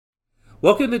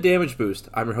Welcome to Damage Boost.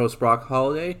 I'm your host, Brock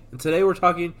Holiday, and today we're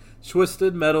talking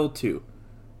Twisted Metal 2.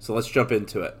 So let's jump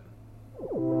into it.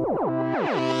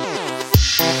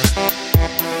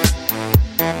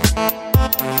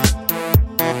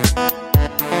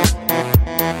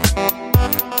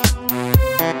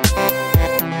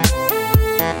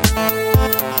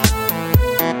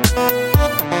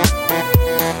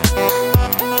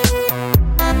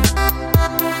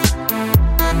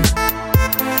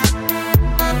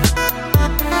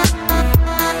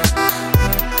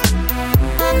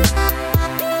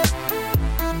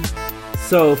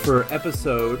 So for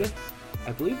episode,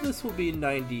 I believe this will be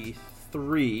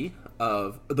 93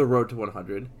 of The Road to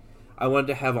 100, I wanted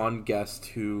to have on guests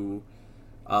who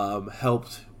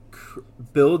helped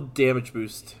build Damage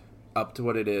Boost up to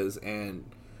what it is, and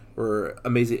were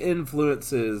amazing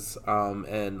influences,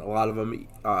 and a lot of them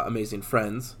amazing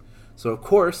friends. So of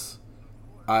course,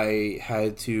 I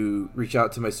had to reach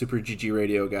out to my Super GG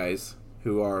Radio guys,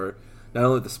 who are not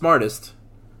only the smartest,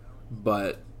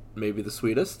 but maybe the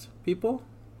sweetest people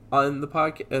on the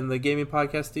gaming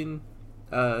podcasting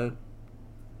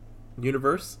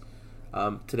universe.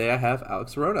 Today I have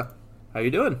Alex Arona. How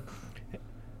you doing?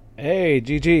 Hey,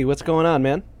 GG, what's going on,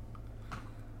 man?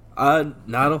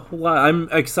 Not a whole lot. I'm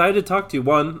excited to talk to you.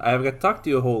 One, I haven't got to talk to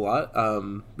you a whole lot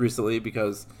recently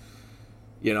because,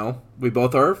 you know, we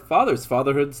both are fathers.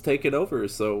 Fatherhood's taken over,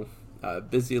 so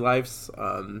busy lives.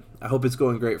 I hope it's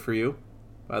going great for you,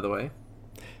 by the way.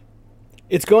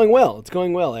 It's going well. It's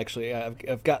going well, actually.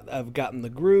 I've gotten the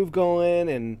groove going,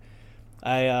 and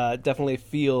I definitely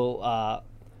feel.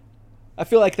 I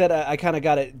feel like that I kind of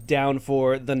got it down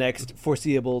for the next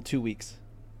foreseeable 2 weeks.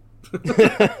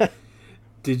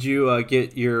 Did you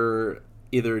get your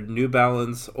either New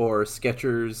Balance or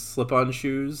Skechers slip-on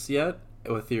shoes yet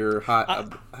with your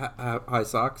high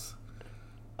socks?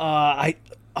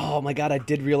 Oh my god, I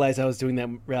did realize I was doing that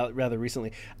rather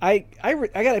recently. I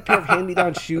got a pair of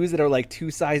hand-me-down shoes that are like 2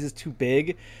 sizes too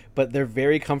big, but they're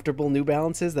very comfortable New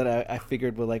Balances that I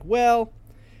figured were like, well,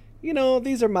 you know,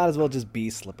 these might as well just be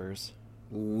slippers.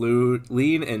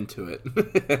 Lean into it.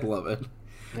 I love it.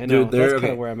 I know, dude, that's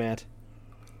kind of where I'm at.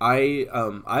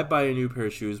 I buy a new pair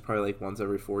of shoes probably like once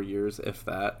every 4 years, if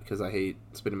that, because I hate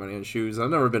spending money on shoes. I've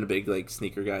never been a big like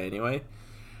sneaker guy anyway,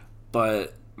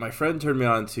 but my friend turned me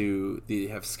on to they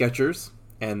have Skechers,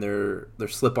 and they're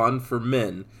slip-on for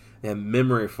men. They have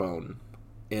memory foam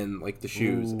in like the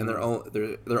shoes. Ooh. And they're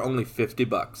only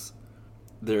 $50.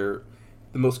 They're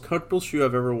the most comfortable shoe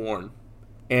I've ever worn.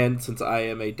 And since I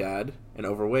am a dad and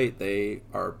overweight, they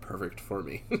are perfect for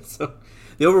me. So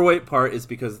the overweight part is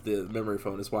because the memory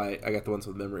foam is why I got the ones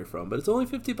with memory foam. But it's only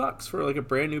 $50 for like a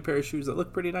brand new pair of shoes that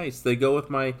look pretty nice. They go with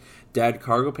my dad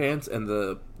cargo pants and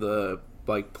the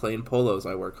like plain polos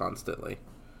I wear constantly.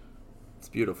 It's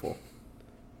beautiful.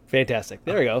 Fantastic.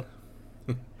 There we go.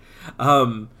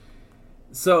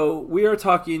 So we are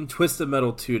talking Twisted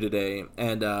Metal 2 today,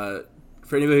 and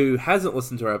for anybody who hasn't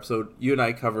listened to our episode, you and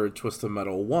I covered Twisted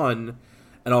Metal 1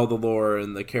 and all the lore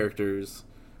and the characters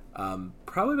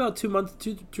probably about 2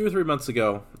 or 3 months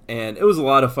ago, and it was a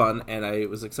lot of fun, and I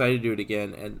was excited to do it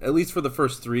again, and at least for the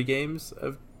first 3 games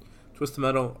of Twisted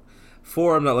Metal.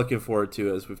 4 I'm not looking forward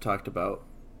to, as we've talked about.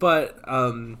 But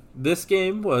this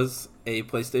game was a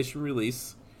PlayStation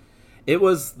release. It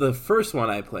was the first one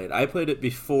I played. I played it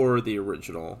before the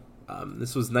original.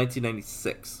 This was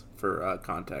 1996 for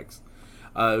context.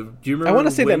 Do you remember? I want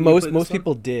to say that most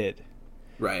people did.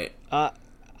 Right. I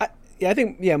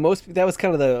think most that was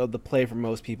kind of the play for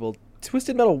most people.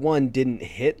 Twisted Metal 1 didn't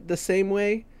hit the same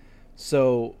way,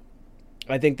 so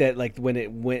I think that like when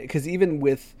it went, because even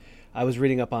with I was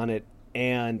reading up on it,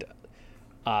 and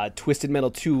Twisted Metal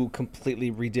 2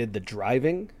 completely redid the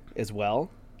driving as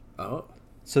well. Oh.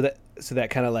 So that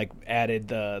kind of like added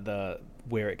the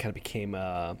where it kind of became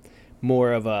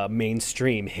more of a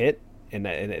mainstream hit, and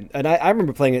I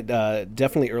remember playing it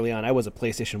definitely early on. I was a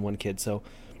PlayStation 1 kid, so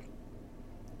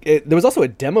there was also a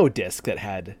demo disc that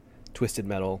had Twisted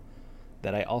Metal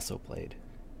that I also played.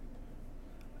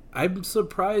 I'm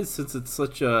surprised, since it's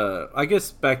such a... I guess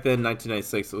back then,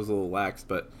 1996, it was a little lax,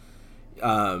 but,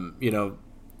 you know,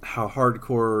 how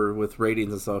hardcore with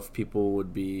ratings and stuff, people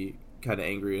would be kind of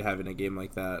angry at having a game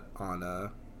like that on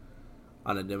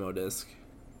a demo disc.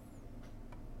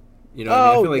 You know what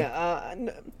I mean? I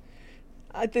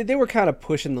feel like... they were kind of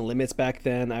pushing the limits back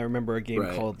then. I remember a game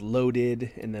called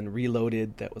Loaded and then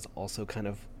Reloaded that was also kind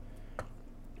of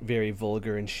very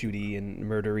vulgar and shooty and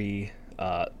murdery,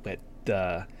 but...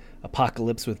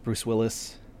 Apocalypse with Bruce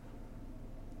Willis.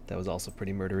 That was also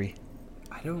pretty murdery.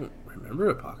 I don't remember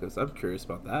Apocalypse. I'm curious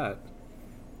about that.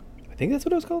 I think that's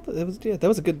what it was called. That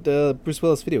was a good Bruce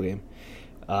Willis video game.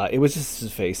 It was just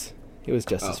his face. It was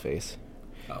just his Oh, face.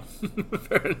 oh,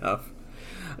 fair enough.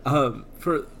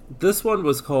 For this one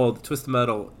was called Twisted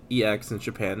Metal EX in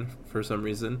Japan for some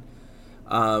reason.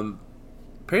 Um,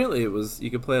 Apparently, it was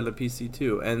you could play it on the PC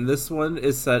too, and this one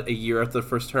is set a year after the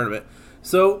first tournament.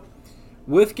 So,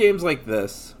 with games like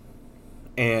this,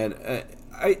 and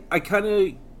I kind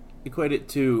of equate it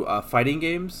to fighting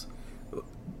games,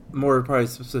 more probably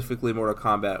specifically Mortal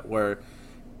Kombat, where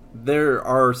there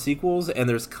are sequels and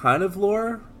there's kind of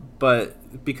lore,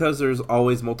 but because there's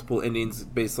always multiple endings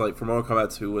based like for Mortal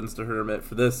Kombat's who wins the tournament,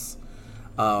 for this,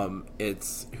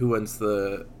 it's who wins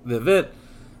the event.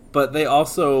 But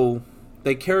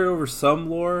they carry over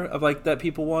some lore of like that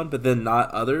people won, but then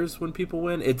not others when people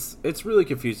win. It's really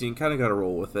confusing. You kind of got to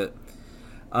roll with it.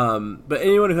 But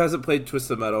anyone who hasn't played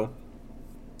Twisted Metal,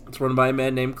 it's run by a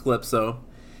man named Calypso,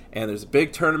 and there's a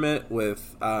big tournament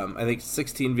with I think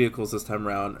 16 vehicles this time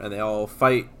around, and they all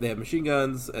fight. They have machine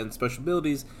guns and special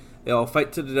abilities. They all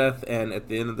fight to the death, and at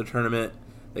the end of the tournament,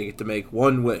 they get to make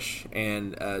one wish.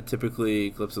 And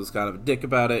typically, Calypso's kind of a dick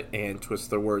about it and twists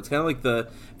their words, kind of like the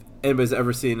anybody's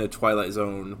ever seen a Twilight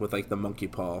Zone with like the monkey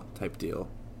paw type deal.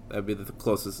 That'd be the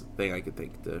closest thing I could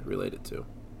think to relate it to.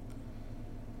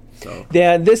 So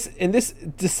Yeah, this,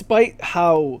 despite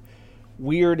how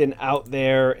weird and out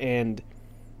there, and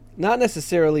not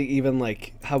necessarily even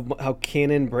like how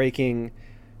canon breaking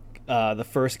the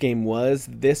first game was,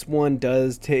 this one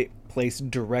does take place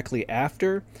directly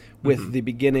after, with the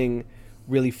beginning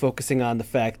really focusing on the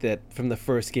fact that from the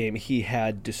first game he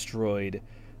had destroyed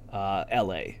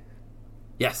L.A.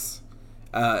 yes,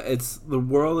 it's the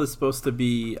world is supposed to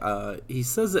be. He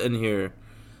says it in here.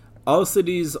 All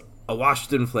cities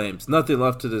awash in flames, nothing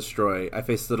left to destroy. I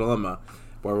face the dilemma: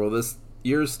 where will this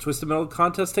year's Twisted Metal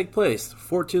contest take place?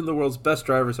 14 of the world's best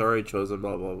drivers are already chosen.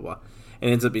 Blah blah blah. And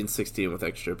it ends up being 16 with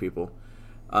extra people.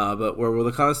 But where will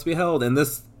the contest be held? And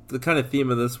the kind of theme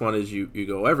of this one is you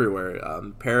go everywhere: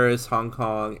 Paris, Hong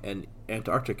Kong, and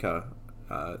Antarctica.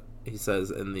 He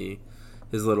says in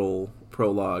his little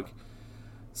prologue.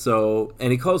 So,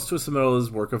 and he calls Twisted Metal his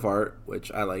work of art,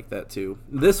 which I like that too.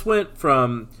 This went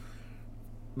from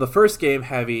the first game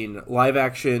having live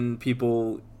action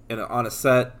people on a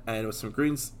set and with some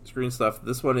green screen stuff.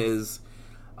 This one is,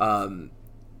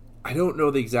 I don't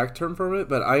know the exact term for it,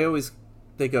 but I always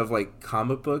think of like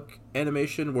comic book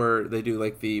animation where they do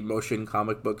like the motion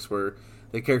comic books where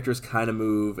the characters kind of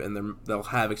move and they'll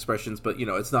have expressions, but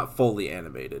it's not fully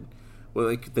animated. Well,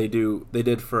 like they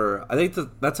did for, I think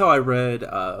that's how I read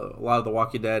a lot of the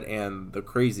Walking Dead and the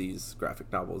Crazies graphic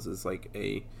novels, is like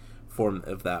a form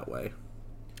of that way.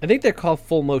 I think they're called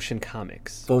full motion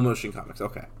comics. Full motion comics,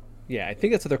 okay. Yeah, I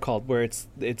think that's what they're called, where it's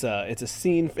a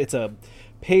scene, it's a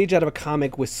page out of a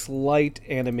comic with slight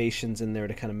animations in there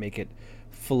to kind of make it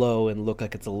flow and look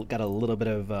like it's got a little bit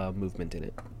of movement in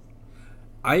it.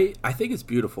 I think it's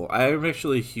beautiful. I'm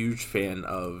actually a huge fan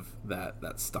of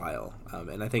that style,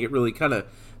 and I think it really kind of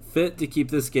fit to keep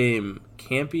this game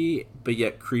campy but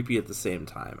yet creepy at the same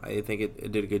time. I think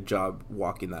it did a good job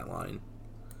walking that line.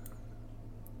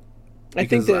 I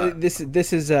think that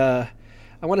this is I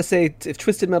want to say if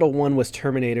Twisted Metal 1 was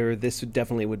Terminator, this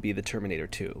definitely would be the Terminator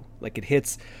 2. Like, it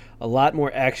hits a lot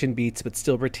more action beats but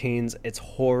still retains its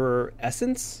horror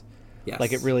essence. Yes.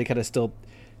 Like, it really kind of still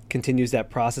continues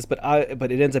that process, but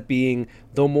it ends up being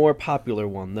the more popular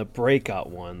one, the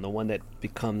breakout one, the one that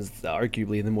becomes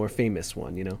arguably the more famous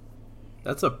one.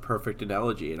 That's a perfect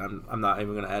analogy, and I'm not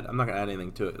even gonna add. I'm not gonna add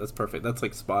anything to it. That's perfect. That's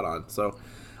like spot on. So,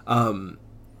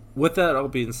 with that all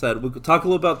being said, we'll talk a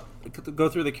little about, go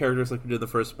through the characters like we did the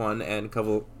first one, and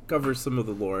cover some of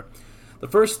the lore. The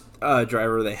first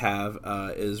driver they have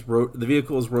is the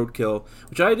vehicle is Roadkill,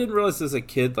 which I didn't realize as a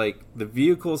kid. Like, the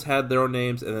vehicles had their own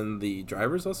names, and then the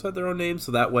drivers also had their own names.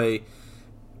 So that way,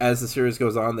 as the series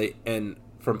goes on, and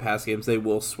from past games, they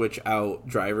will switch out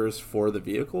drivers for the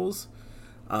vehicles.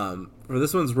 For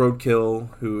this one's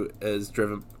Roadkill, who is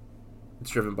driven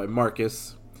by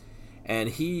Marcus, and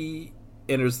he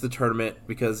enters the tournament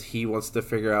because he wants to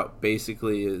figure out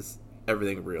basically is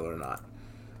everything real or not.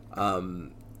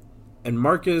 And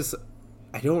Marcus,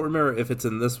 I don't remember if it's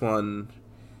in this one,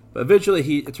 but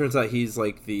eventually it turns out he's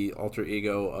like the alter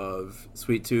ego of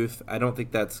Sweet Tooth. I don't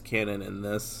think that's canon in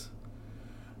this,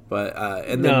 but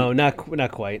not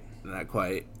quite. Not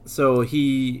quite. So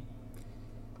if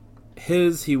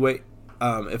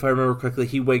I remember correctly,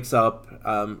 he wakes up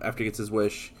after he gets his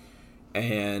wish,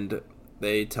 and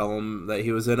they tell him that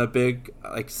he was in a big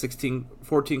 14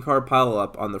 car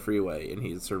pileup on the freeway, and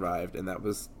he survived, and that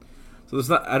was. So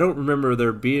I don't remember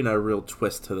there being a real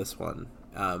twist to this one.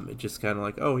 It just kind of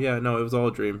like, oh yeah, no, it was all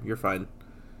a dream. You're fine.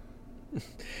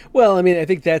 Well, I mean, I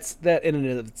think that in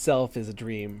and of itself is a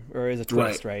dream or is a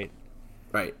twist, Right,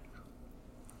 right? right.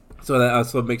 So that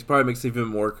also makes it even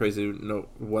more crazy to know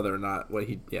whether or not what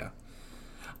he. Yeah,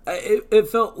 it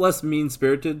felt less mean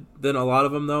spirited than a lot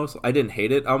of them though. So I didn't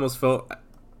hate it. I almost felt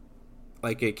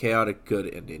like a chaotic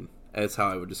good ending. That's how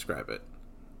I would describe it.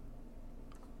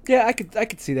 Yeah, I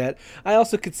could see that. I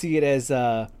also could see it as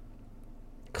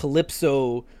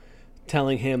Calypso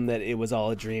telling him that it was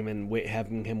all a dream and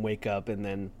having him wake up, and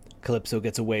then Calypso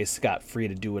gets away scot free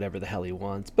to do whatever the hell he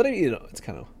wants. But it's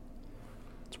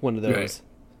one of those. Right.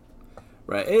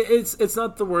 Right. It's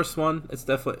not the worst one.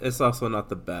 It's also not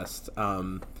the best.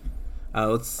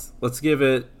 Let's give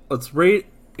it. Let's rate.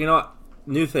 You know,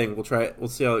 new thing. We'll try it. We'll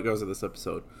see how it goes in this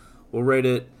episode. We'll rate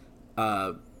it.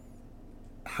 How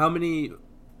many?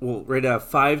 We'll rate out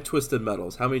 5 twisted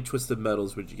metals. How many twisted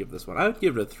metals would you give this one? I would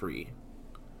give it a 3.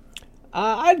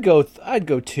 I'd go 2. I'd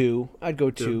go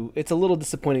 2. Two. It's a little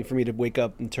disappointing for me to wake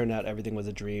up and turn out everything was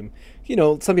a dream.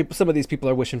 Some of these people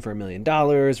are wishing for $1 million,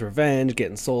 revenge,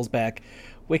 getting souls back.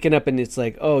 Waking up and it's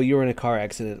like, oh, you were in a car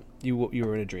accident. You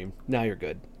were in a dream. Now you're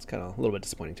good. It's kind of a little bit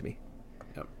disappointing to me.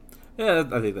 Yep. Yeah,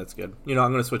 I think that's good. I'm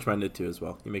going to switch mine to 2 as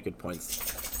well. You make good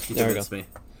points. You convinced me.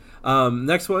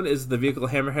 Next one is the vehicle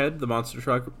Hammerhead, the monster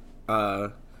truck,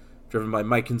 driven by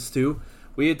Mike and Stu.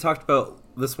 We had talked about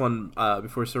this one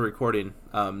before we started recording.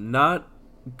 Not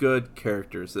good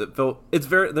characters. They're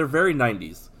very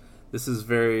 90s. This is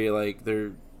very like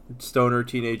they're stoner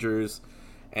teenagers,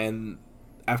 and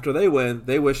after they win,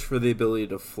 they wish for the ability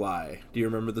to fly. Do you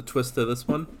remember the twist of this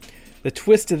one? The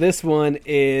twist of this one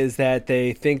is that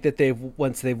they think that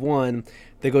once they've won,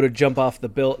 they go to jump off a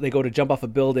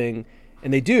building,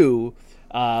 and they do.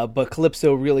 But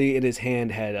Calypso really in his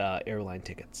hand had airline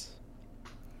tickets,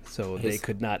 so they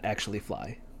could not actually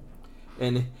fly.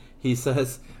 And he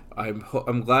says,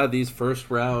 "I'm glad these first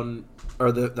class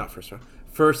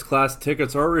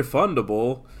tickets are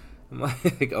refundable." I'm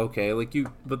like, okay,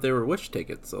 but they were Wish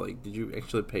tickets, so did you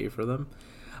actually pay for them?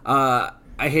 I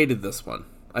hated this one.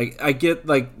 I get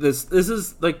this. This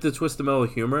is the Twisted Metal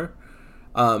humor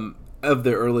of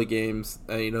the early games.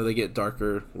 They get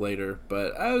darker later,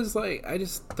 but I was like, I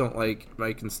just don't like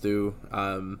Mike and Stu.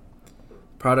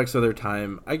 Products of their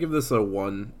time. I give this a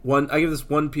 1. I give this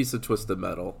 1 piece of Twisted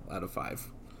Metal out of 5.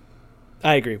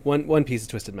 I agree. One piece of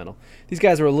Twisted Metal. These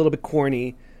guys are a little bit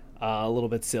corny, a little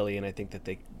bit silly, and I think that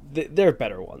they're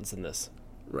better ones than this.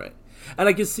 Right. And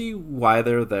I can see why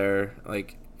they're there,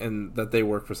 and that they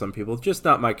work for some people. Just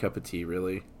not my cup of tea,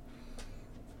 really.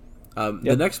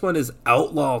 The next one is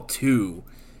Outlaw 2.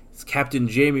 It's Captain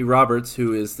Jamie Roberts,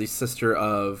 who is the sister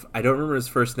of, I don't remember his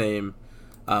first name,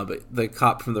 but the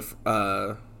cop from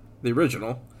the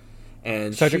original.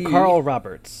 And Sergeant Carl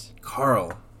Roberts.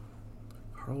 Carl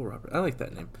Roberts. I like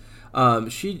that name.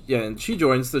 She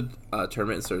joins the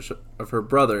tournament in search of her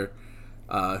brother,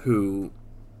 who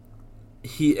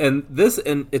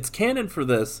it's canon for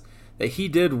this that he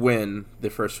did win the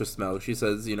first Twisted Metal. She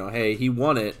says, hey, he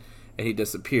won it and he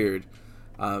disappeared,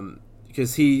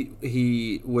 because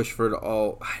he wished for it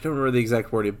all. I don't remember the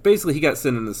exact wording. Basically, he got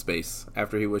sent into space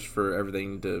after he wished for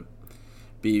everything to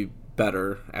be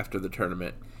better after the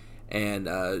tournament,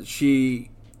 and she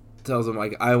tells him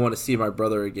I want to see my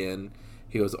brother again.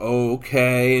 He goes, oh,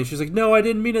 okay, and she's like, no, I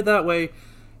didn't mean it that way.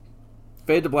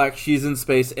 Fade to black. She's in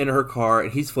space in her car,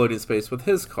 and he's floating in space with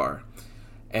his car.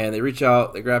 And they reach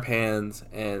out, they grab hands,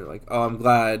 and oh, I'm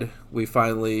glad we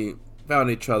finally found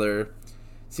each other.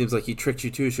 Seems like he tricked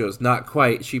you too. She goes, not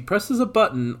quite. She presses a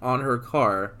button on her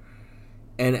car,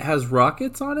 and it has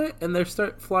rockets on it, and they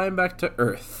start flying back to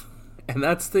Earth. And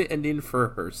that's the ending for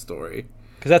her story.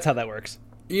 Because that's how that works.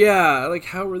 Yeah,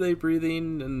 how were they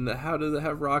breathing, and how did they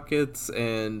have rockets,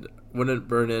 and wouldn't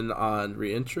burn in on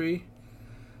re-entry?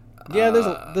 Yeah,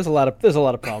 there's a lot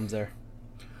of problems there.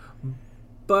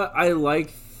 But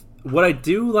what I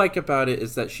do like about it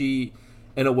is that she,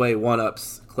 in a way,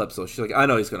 one-ups Calypso. She's like, I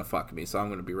know he's going to fuck me, so I'm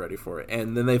going to be ready for it.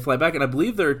 And then they fly back, and I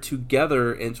believe they're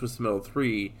together in Twisted Metal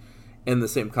 3 in the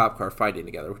same cop car fighting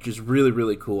together, which is really,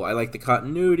 really cool. I like the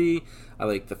continuity. I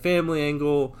like the family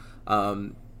angle.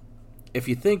 If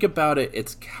you think about it,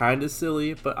 it's kind of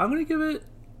silly, but I'm going to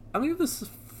give this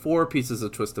 4 pieces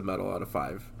of Twisted Metal out of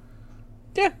 5.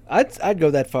 Yeah, I'd go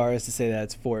that far as to say that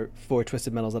it's four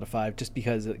Twisted Metals out of 5, just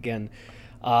because, again,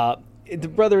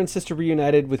 the brother and sister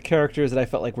reunited with characters that I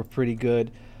felt like were pretty good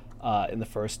in the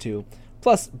first 2.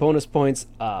 Plus, bonus points,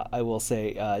 I will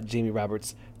say Jamie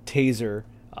Roberts' taser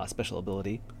special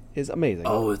ability is amazing.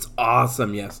 Oh, it's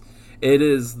awesome, yes. It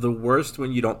is the worst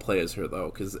when you don't play as her, though,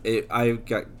 because I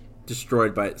got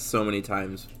destroyed by it so many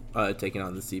times taking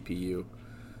on the CPU.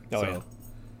 Oh, yeah.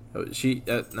 She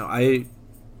no, I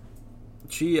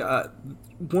she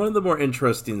one of the more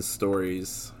interesting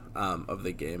stories of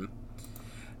the game.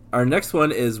 Our next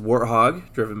one is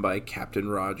Warthog, driven by Captain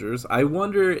Rogers. I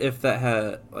wonder if that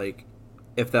had like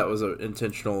if that was an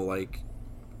intentional like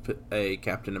a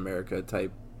Captain America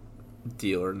type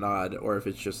deal or not, or if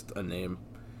it's just a name.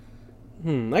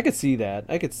 I could see that.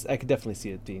 I could definitely see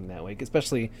it being that way,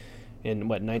 especially in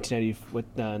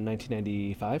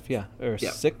 1995, yeah, or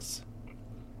Yeah, 6.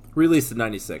 released in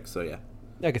 '96, so yeah.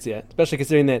 I could see that, especially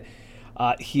considering that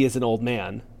he is an old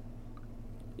man.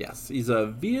 Yes, he's a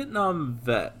Vietnam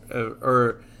vet,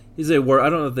 or he's a war. I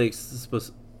don't know if they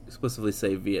explicitly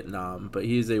say Vietnam, but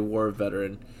he's a war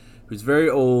veteran who's very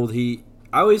old. I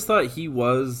always thought he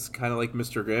was kind of like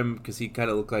Mr. Grimm because he kind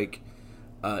of looked like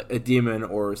a demon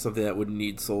or something that would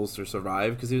need souls to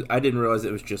survive. Because I didn't realize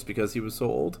it was just because he was so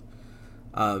old.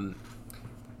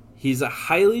 He's a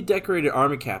highly decorated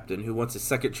army captain who wants a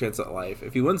second chance at life.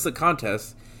 If he wins the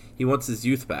contest, he wants his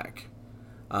youth back.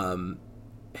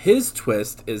 His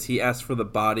twist is he asks for the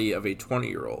body of a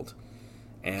 20-year-old.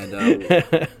 And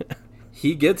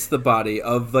he gets the body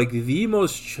of like the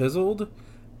most chiseled,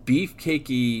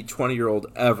 beefcakey 20-year-old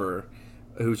ever,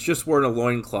 who's just wearing a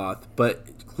loincloth.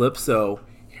 But Calypso,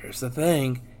 here's the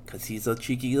thing, because he's a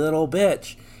cheeky little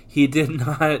bitch, he did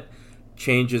not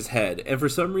change his head. And for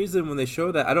some reason, when they show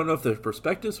that, I don't know if the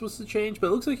perspective was supposed to change, but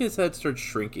it looks like his head starts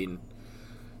shrinking.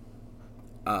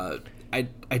 I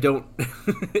don't.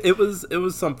 it was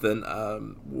something.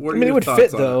 What are your It would thoughts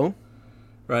fit on though. it?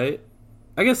 Right?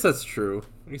 I guess that's true.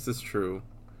 I guess that's true.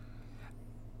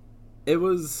 It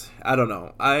was. I don't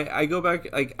know. I go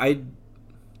back. Like I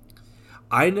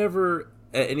never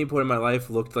at any point in my life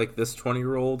looked like this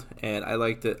 20-year-old, and I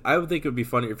liked it. I would think it would be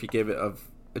funnier if you gave it a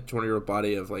 20-year-old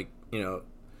body of like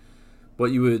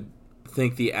what you would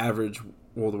think the average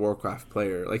World of Warcraft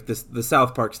player, like the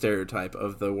South Park stereotype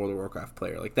of the World of Warcraft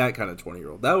player, like that kind of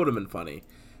 20-year-old. That would have been funny.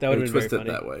 That would have been very twisted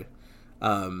funny. that way.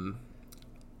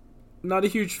 Not a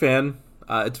huge fan.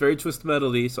 It's very Twisted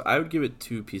Metal-y, so I would give it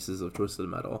 2 pieces of Twisted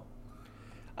Metal.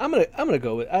 I'm gonna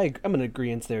go with I'm gonna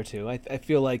agreeance there too. I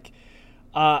feel like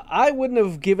I wouldn't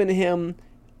have given him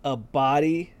a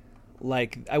body,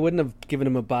 like I wouldn't have given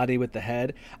him a body with the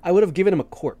head. I would have given him a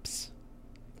corpse.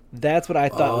 That's what I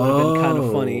thought would have been kind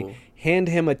of funny. Hand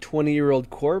him a 20-year-old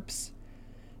corpse,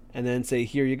 and then say,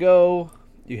 "Here you go.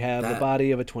 You have the body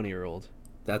of a 20-year-old."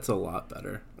 That's a lot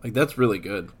better. Like that's really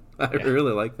good. I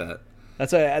really like that.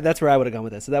 That's where I would have gone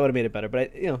with it. So that would have made it better.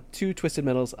 But 2 Twisted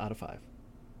Metals out of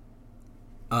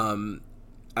 5.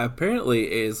 Apparently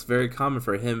it's very common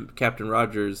for Captain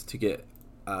Rogers, to get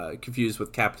confused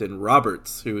with Captain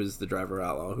Roberts, who is the driver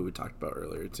outlaw who we talked about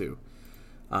earlier too.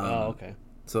 Okay.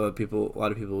 So a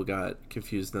lot of people got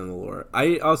confused in the lore.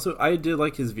 I did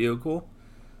like his vehicle.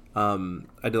 I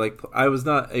was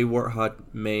not a Warthog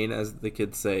main, as the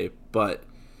kids say, but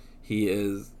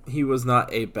he was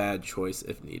not a bad choice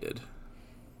if needed.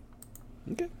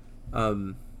 Okay.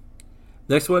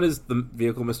 Next one is the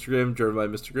vehicle Mr. Grimm, driven by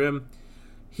Mr. Grimm.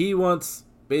 He wants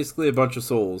basically a bunch of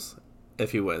souls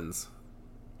if he wins.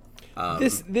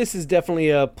 This is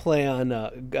definitely a play on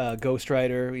Ghost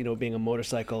Rider, being a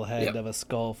motorcycle head of a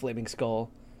skull, flaming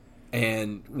skull,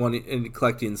 and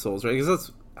collecting souls, right?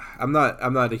 Because I'm not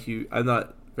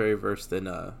very versed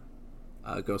in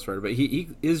Ghost Rider, but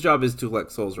his job is to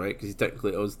collect souls, right? Because he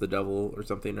technically owes the devil or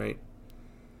something, right?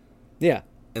 Yeah.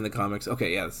 In the comics,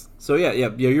 okay, yes. So yeah,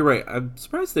 you're right. I'm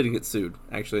surprised they didn't get sued.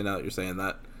 Actually, now that you're saying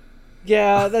that.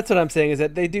 Yeah, that's what I'm saying. Is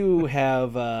that they do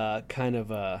have kind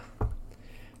of a.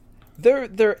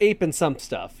 They're aping some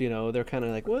stuff, They're kind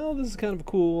of like, well, this is kind of a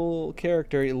cool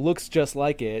character. It looks just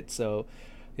like it, so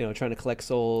trying to collect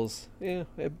souls. Yeah,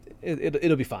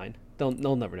 it'll be fine.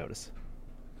 They'll never notice.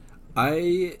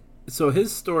 So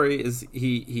his story is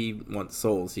he wants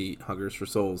souls. He hungers for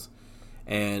souls,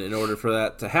 and in order for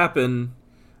that to happen,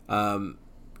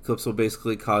 Calypso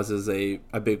basically causes a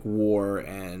big war,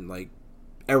 and like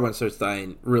everyone starts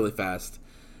dying really fast.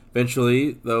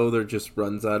 Eventually, though, there just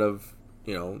runs out of.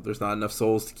 There's not enough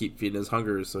souls to keep feeding his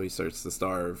hunger, so he starts to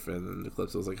starve, and then the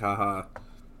Calypso's like, haha,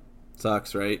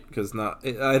 sucks, right? Because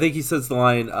I think he says the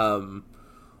line,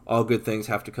 all good things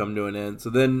have to come to an end. So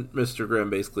then Mr. Grimm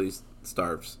basically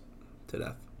starves to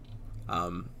death.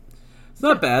 It's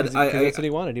not bad. That's what he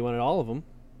wanted. He wanted all of them.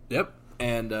 Yep,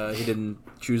 and he didn't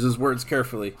choose his words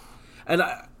carefully. And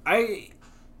I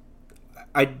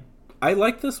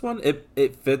like this one.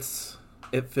 It fits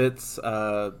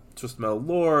Twisted Metal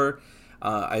lore.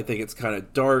 I think it's kind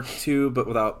of dark too, but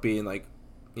without being like,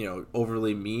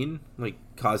 overly mean, like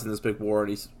causing this big war, and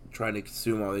he's trying to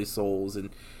consume all these souls, and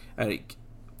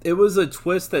it was a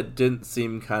twist that didn't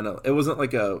seem kind of. It wasn't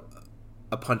like a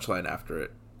punchline after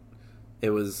it. It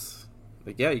was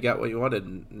like, yeah, you got what you wanted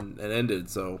and ended.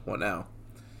 So what now?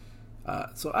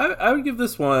 So I would give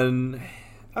this one.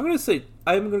 I'm gonna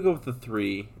go with the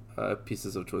 3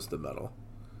 pieces of Twisted Metal.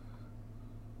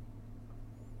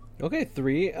 Okay,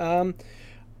 3. I'm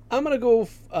gonna go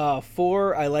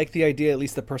 4. I like the idea, at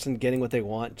least the person getting what they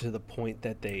want to the point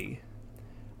that they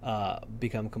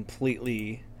become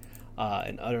completely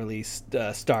and utterly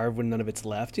starved when none of it's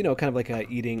left. You know, kind of like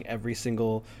eating every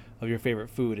single of your favorite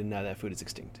food, and now that food is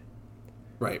extinct.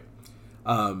 Right.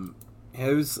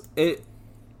 It was it.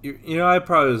 You know, I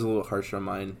probably was a little harsh on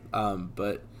mine,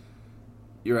 but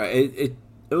you're right. It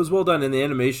was well done, and the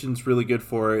animation's really good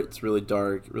for it. It's really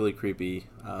dark, really creepy.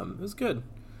 It was good.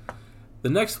 The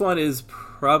next one is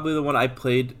probably the one I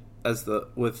played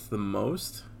with the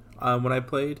most when I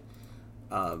played.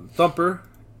 Thumper,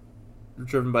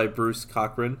 driven by Bruce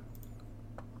Cochran.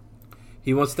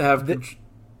 He wants to have. Go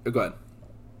ahead.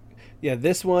 Yeah,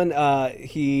 this one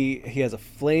he has a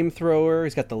flamethrower.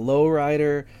 He's got the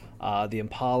lowrider, the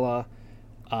Impala,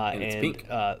 and it's pink.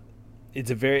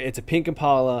 It's a pink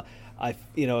Impala.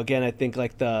 Again, I think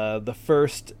like the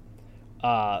first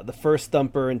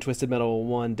Thumper in Twisted Metal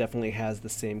 1 definitely has the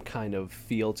same kind of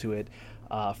feel to it,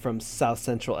 from South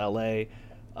Central LA.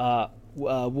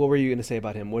 What were you going to say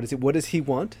about him? What does he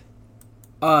want?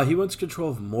 He wants control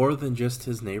of more than just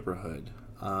his neighborhood.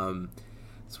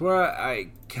 It's where I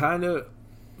kind of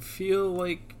feel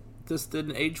like this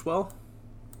didn't age well.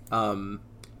 In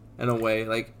a way,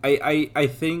 like I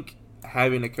think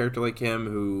having a character like him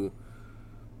who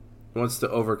wants to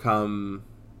overcome,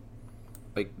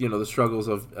 like, you know, the struggles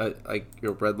of like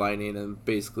your redlining and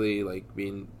basically like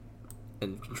being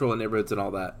in control of neighborhoods and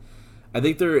all that. I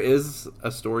think there is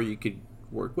a story you could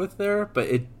work with there, but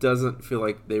it doesn't feel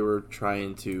like they were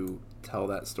trying to tell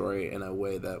that story in a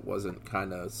way that wasn't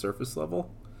kind of surface level.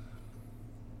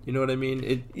 You know what I mean?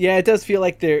 It does feel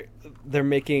like they're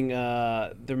making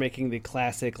the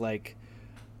classic like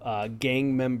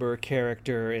gang member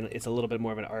character, and it's a little bit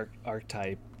more of an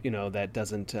archetype. You know, that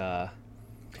doesn't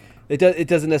it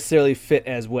doesn't necessarily fit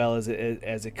as well as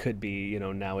it could be. You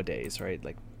know, nowadays, right?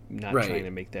 Like not trying to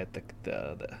make that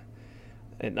the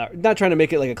and not trying to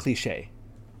make it like a cliche.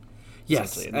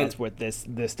 Yes, and that's what this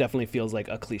definitely feels like,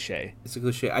 a cliche. It's a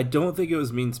cliche. I don't think it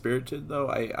was mean spirited though.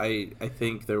 I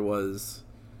think there was.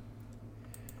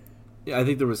 Yeah, I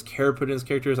think there was care put in his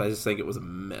characters. I just think it was a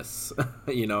miss.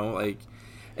 You know, like,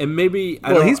 and maybe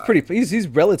he's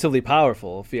relatively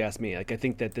powerful, if you ask me. Like, I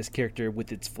think that this character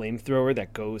with its flamethrower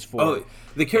that goes for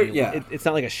the character, yeah, it's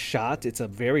not like a shot. It's a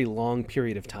very long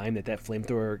period of time that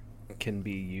flamethrower can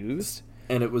be used.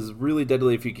 And it was really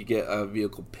deadly if you could get a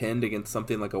vehicle pinned against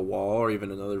something like a wall or even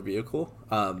another vehicle.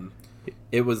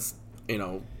 It was, you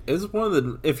know, it was one of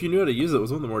the, if you knew how to use it, it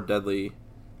was one of the more deadly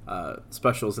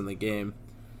specials in the game.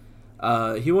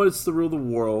 He wants to rule the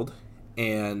world,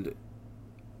 and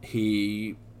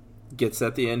he gets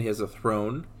at the end, he has a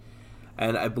throne,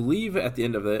 and I believe at the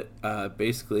end of it,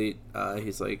 basically,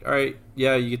 he's like, all right,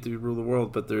 yeah, you get to rule the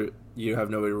world, but you have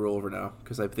nobody to rule over now,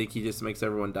 because I think he just makes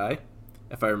everyone die,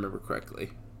 if I remember correctly.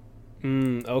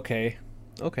 Okay,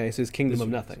 so his kingdom of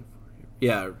nothing.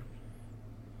 Yeah.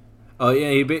 Oh,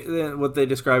 yeah, what they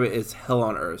describe it is hell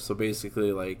on earth, so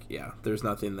basically, like, yeah, there's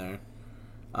nothing there.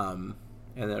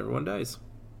 And then everyone dies.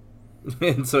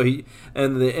 And so the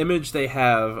image they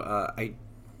have, I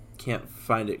can't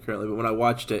find it currently, but when I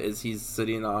watched it, is he's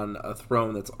sitting on a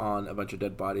throne that's on a bunch of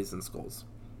dead bodies and skulls.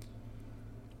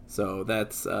 So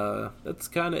that's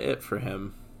kind of it for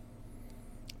him.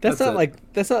 That's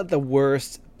not the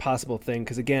worst possible thing,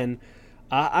 because again,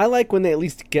 I like when they at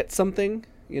least get something,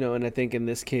 you know, and I think in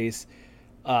this case,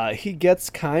 he gets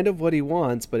kind of what he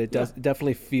wants, but it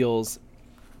definitely feels.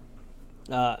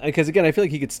 Because again, I feel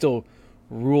like he could still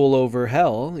rule over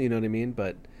hell. You know what I mean?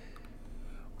 But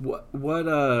what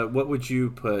would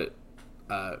you put?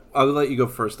 I would let you go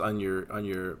first on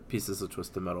your pieces of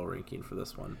Twisted Metal ranking for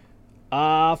this one.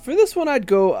 For this one, I'd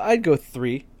go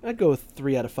 3. I'd go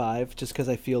 3 out of 5, just because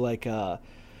I feel like the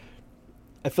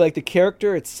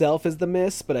character itself is the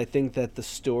miss, but I think that the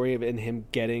story of him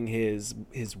getting his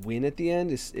win at the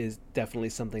end is definitely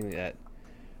something that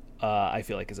I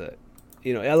feel like is a.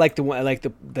 You know, I like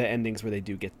the endings where they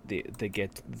do get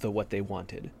what they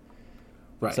wanted.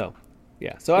 Right. So,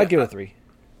 yeah. So I'd give it a 3.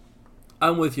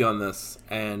 I'm with you on this,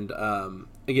 and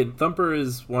again, Thumper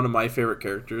is one of my favorite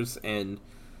characters, and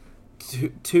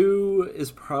 2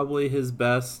 is probably his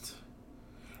best.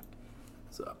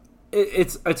 So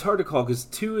it's hard to call, because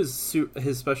 2 is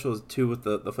his special is 2 with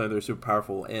the flame. They're super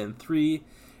powerful, and 3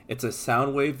 it's a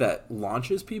sound wave that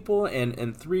launches people, and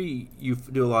in 3 you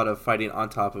do a lot of fighting on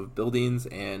top of buildings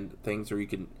and things where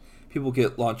people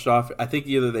get launched off. I think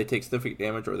either they take significant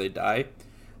damage or they die.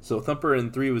 So Thumper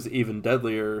in 3 was even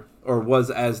deadlier, or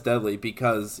was as deadly,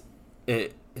 because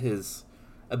his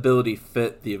ability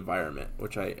fit the environment,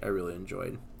 which I really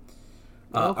enjoyed.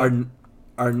 Okay.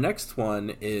 Our next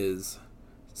one is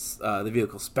the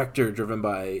vehicle Spectre, driven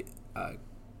by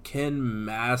Ken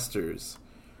Masters.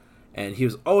 And he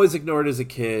was always ignored as a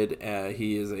kid.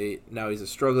 He's a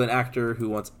struggling actor who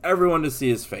wants everyone to see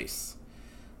his face.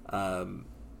 And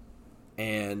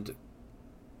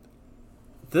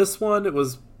this one,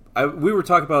 we were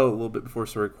talking about it a little bit before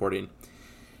started recording.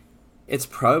 It's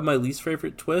probably my least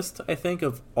favorite twist, I think,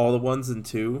 of all the ones in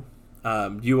 2.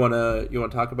 Do you wanna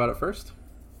talk about it first?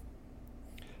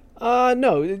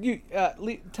 No. You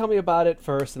tell me about it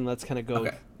first, and let's kind of go.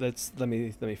 Okay. Let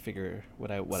me figure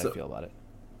what I feel about it.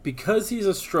 Because he's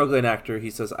a struggling actor, he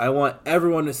says, "I want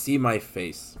everyone to see my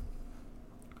face."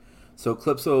 So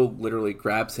Calypso literally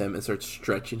grabs him and starts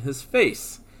stretching his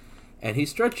face. And he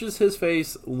stretches his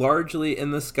face largely in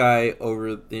the sky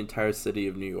over the entire city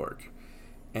of New York.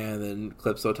 And then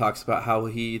Calypso talks about how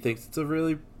he thinks it's a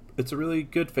really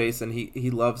good face, and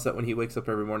he loves that when he wakes up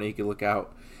every morning he can look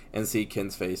out and see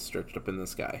Ken's face stretched up in the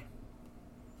sky.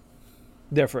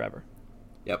 There forever.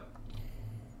 Yep.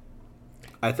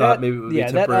 I thought maybe it would be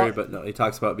temporary, but no, he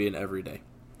talks about being every day.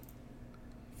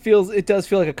 It does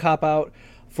feel like a cop-out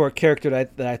for a character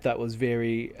that I thought was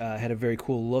had a very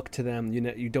cool look to them.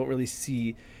 You don't really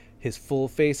see his full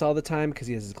face all the time because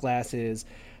he has his glasses.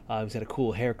 He's got a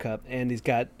cool haircut, and he's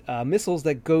got missiles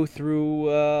that go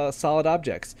through solid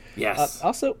objects. Yes.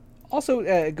 Also,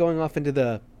 going off into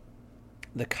the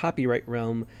copyright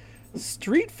realm,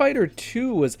 Street Fighter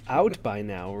 2 was out by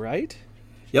now, right?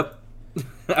 Yep.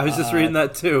 I was just reading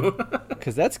that too.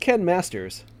 Because that's Ken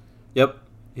Masters. Yep.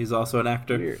 He's also an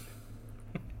actor.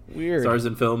 Weird. Stars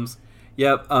in films.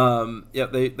 Yep.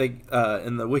 Yep. They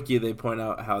in the wiki they point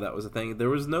out how that was a thing. There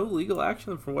was no legal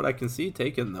action from what I can see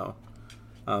taken though.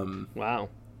 Wow.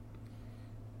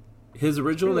 His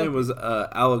original name was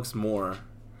Alex Moore,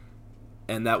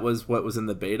 and that was what was in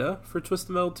the beta for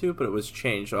Twisted Metal 2, but it was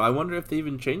changed. So I wonder if they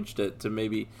even changed it to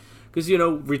maybe, because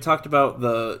we talked about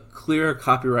the clear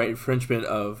copyright infringement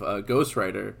of Ghost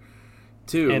Rider,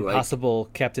 too, and possible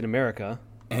Captain America.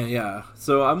 And yeah,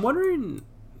 so I'm wondering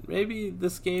maybe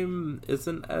this game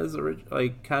isn't as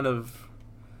kind of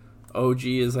OG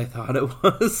as I thought it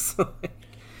was.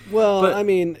 Well, but, I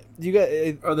mean, you got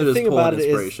the thing about it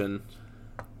is,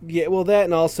 yeah. Well, that,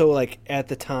 and also like at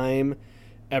the time,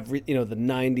 the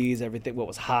 90s, everything what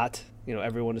was hot.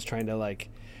 Everyone was trying to like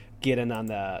get in on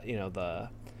the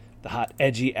hot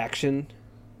edgy action,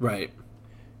 right?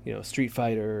 Street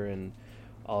Fighter and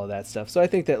all of that stuff. So I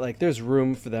think that like there's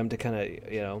room for them to kind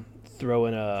of throw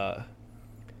in a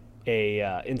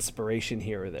inspiration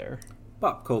here or there,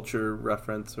 pop culture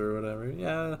reference or whatever.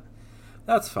 Yeah.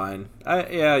 That's fine.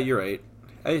 Yeah, you're right.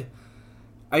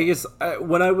 I guess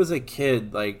when I was a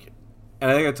kid, like, and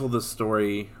I think I told this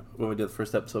story when we did the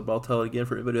first episode, but I'll tell it again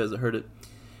for anybody who hasn't heard it.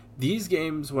 These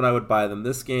games, when I would buy them,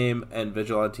 this game and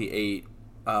Vigilante 8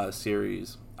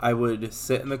 series, I would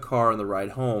sit in the car on the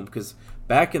ride home, because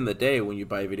back in the day when you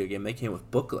buy a video game, they came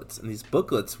with booklets, and these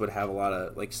booklets would have a lot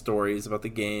of like stories about the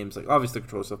games, like obviously the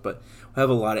control stuff, but would have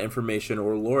a lot of information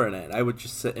or lore in it. And I would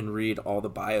just sit and read all the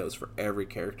bios for every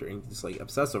character and just like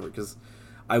obsess over it, because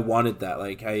I wanted that.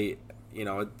 Like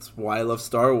it's why I love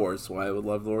Star Wars, why I would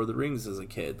love Lord of the Rings as a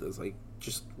kid. It was like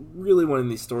just really wanting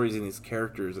these stories and these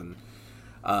characters, and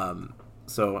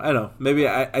so I don't know, maybe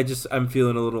I'm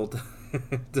feeling a little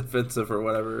defensive or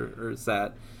whatever, or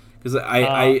sad. Because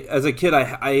I as a kid,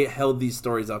 I held these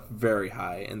stories up very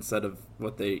high instead of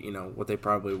what they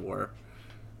probably were.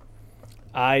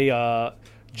 I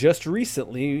just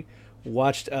recently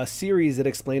watched a series that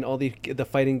explained all the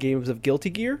fighting games of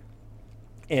Guilty Gear,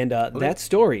 and that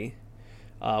story,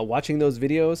 watching those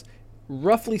videos,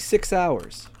 roughly 6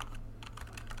 hours.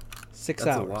 That's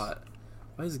hours. A lot.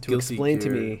 Why is to explain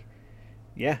Gear... to me,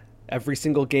 yeah, every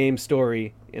single game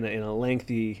story in a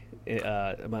lengthy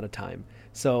amount of time.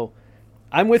 So,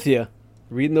 I'm with you,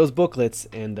 reading those booklets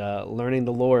and learning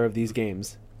the lore of these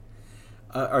games.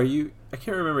 Are you? I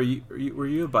can't remember. Were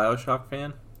you a BioShock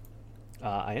fan?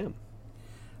 I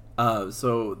am.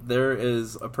 So there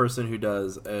is a person who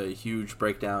does a huge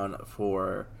breakdown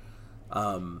for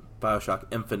BioShock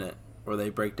Infinite, where they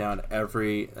break down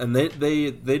and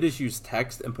they just use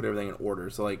text and put everything in order.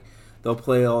 So like they'll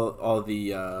play all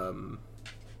the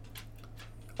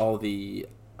what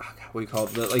do you call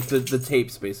it? The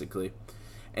tapes basically,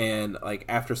 And like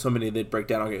after so many, they'd break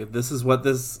down, okay, this is what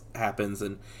this happens,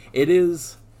 and it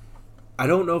is. I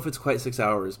don't know if it's quite 6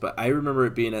 hours, but I remember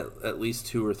it being at least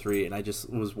 2 or 3, and I just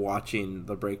was watching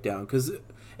the breakdown because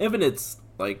Infinite's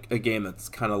like a game that's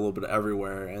kind of a little bit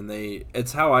everywhere, and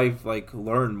it's how I've like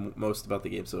learned most about the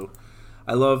game. So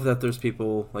I love that there's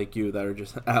people like you that are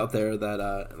just out there that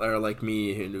are like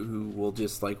me who will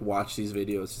just like watch these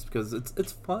videos just because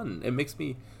it's fun.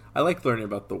 I like learning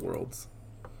about the worlds.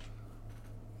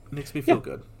 It makes me feel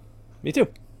good. Me too.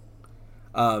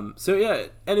 So yeah,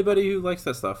 anybody who likes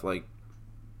that stuff, like,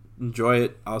 enjoy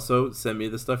it. Also, send me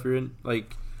the stuff you're in.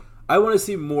 Like, I want to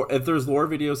see more. If there's lore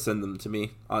videos, send them to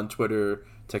me on Twitter,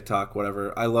 TikTok,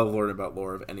 whatever. I love learning about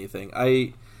lore of anything.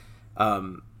 I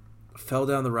fell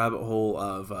down the rabbit hole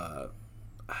of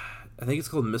I think it's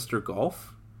called Mr.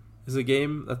 Golf. Is a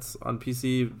game that's on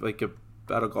PC, like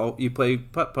about a golf. You play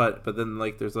putt, but then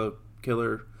like there's a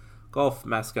killer golf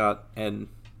mascot and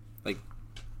like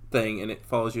thing, and it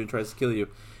follows you and tries to kill you.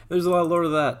 There's a lot of lore to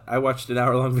that. I watched an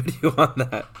hour-long video on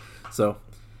that. So,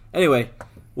 anyway,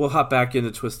 we'll hop back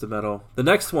into Twisted Metal. The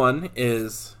next one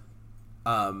is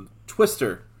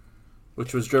Twister,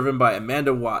 which was driven by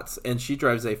Amanda Watts, and she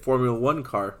drives a Formula One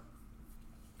car.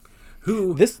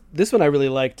 This one I really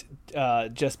liked,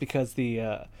 just because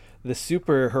the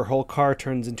Super, her whole car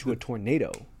turns into a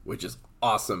tornado, which is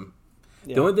awesome.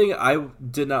 Yeah. The only thing I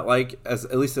did not like,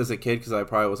 at least as a kid, because I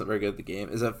probably wasn't very good at the game,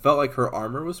 is it felt like her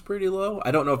armor was pretty low. I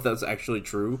don't know if that's actually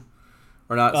true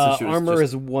or not. Armor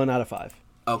is 1 out of 5.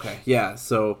 Okay, yeah.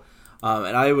 So,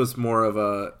 and I was more of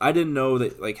I didn't know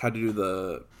that like how to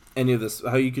do any of this,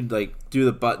 how you could like do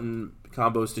the button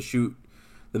combos to shoot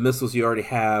the missiles you already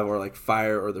have, or like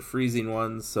fire or the freezing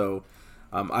ones. So,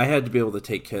 I had to be able to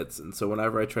take hits, and so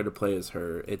whenever I tried to play as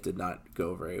her, it did not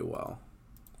go very well.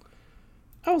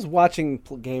 I was watching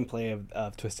gameplay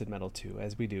of Twisted Metal 2,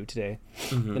 as we do today,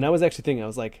 and I was actually thinking, I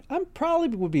was like, I probably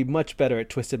would be much better at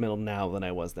Twisted Metal now than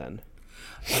I was then.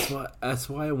 That's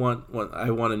why I want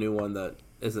a new one that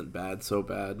isn't bad so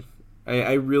bad.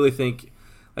 I really think,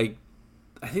 like,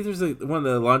 I think there's one of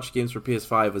the launch games for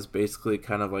PS5 was basically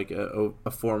kind of like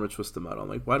a form of Twisted Metal. I'm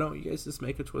like, why don't you guys just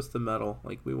make a Twisted Metal?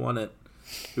 Like, we want it,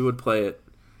 we would play it,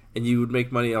 and you would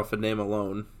make money off a name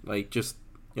alone. Like, just,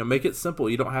 you know, make it simple.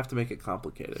 You don't have to make it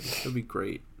complicated. It'd be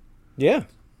great. Yeah,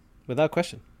 without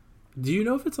question. Do you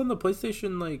know if it's on the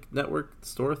PlayStation like network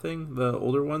store thing, the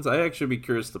older ones? I actually be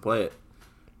curious to play it.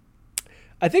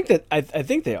 I think they are. I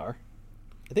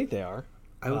think they are.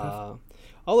 I'll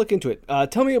look into it.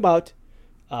 Tell me about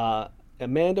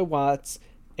Amanda Watts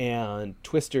and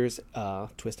Twister's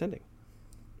twist ending.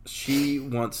 She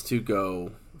wants to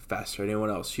go faster than anyone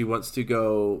else. She wants to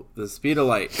go the speed of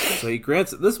light. So he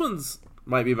grants it. This one's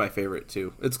might be my favorite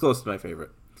too. It's close to my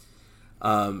favorite.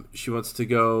 She wants to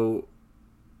go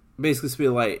basically speed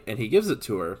of light, and he gives it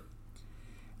to her.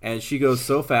 And she goes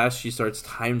so fast, she starts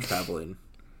time traveling.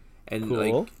 And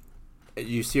cool. Like,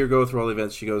 you see her go through all the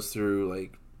events. She goes through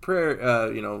like prayer,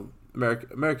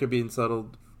 America being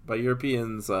settled by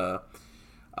Europeans,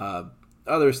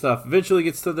 other stuff. Eventually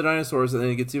gets to the dinosaurs, and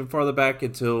then it gets even farther back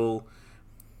until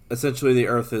essentially the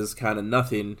Earth is kind of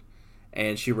nothing,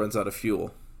 and she runs out of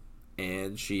fuel,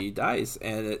 and she dies.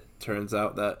 And it turns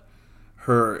out that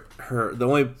her the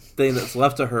only thing that's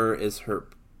left of her is her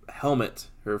helmet,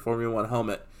 her Formula One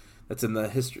helmet, that's in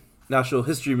the National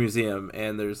History Museum.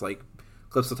 And there's like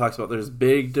clips that talks about there's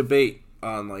big debate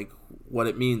on like what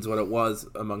it means, what it was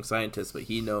among scientists, but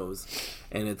he knows,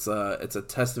 and it's a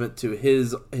testament to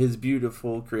his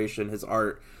beautiful creation, his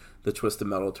art, the Twisted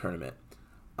Metal tournament.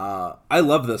 I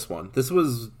love this one. This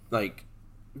was like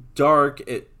dark.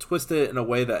 It twisted in a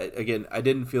way that, again, I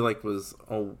didn't feel like was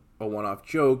a one-off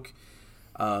joke.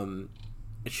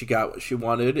 She got what she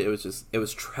wanted. It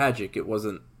was tragic. It was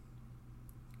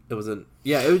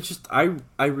just,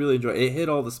 I really enjoyed it. It hit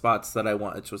all the spots that I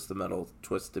want a Twisted Metal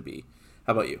twist to be.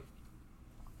 How about you?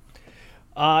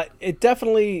 It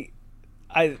definitely,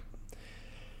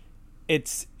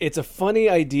 it's a funny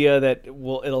idea that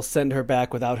it'll send her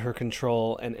back without her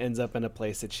control and ends up in a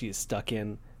place that she is stuck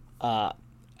in. I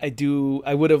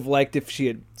would have liked if she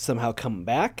had somehow come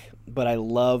back, but I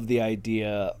love the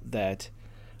idea that,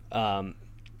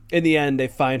 in the end, they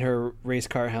find her race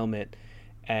car helmet,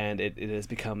 and it has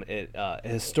become a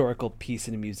historical piece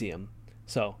in a museum.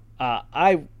 So,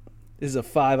 this is a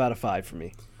 5 out of 5 for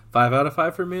me. 5 out of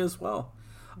 5 for me as well.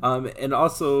 And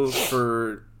also,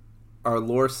 for our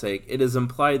lore's sake, it is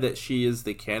implied that she is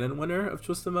the canon winner of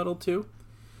Twisted Metal 2,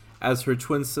 as her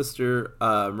twin sister,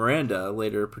 Miranda,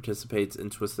 later participates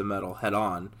in Twisted Metal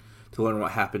head-on to learn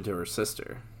what happened to her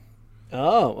sister.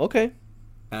 Oh, okay.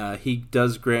 He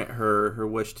does grant her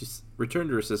wish to return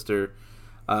to her sister,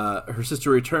 her sister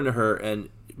returned to her,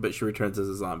 but she returns as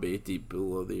a zombie deep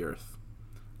below the earth,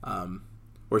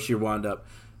 where she wound up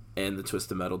in the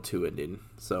Twisted Metal 2 ending.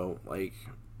 So, like,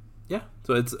 yeah.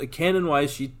 So it's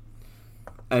canon-wise,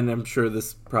 and I'm sure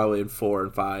this probably in 4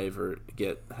 and 5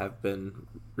 have been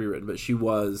rewritten, but she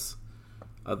was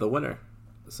the winner.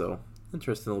 So,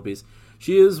 interesting little piece.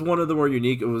 She is one of the more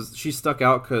unique. She stuck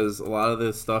out because a lot of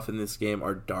the stuff in this game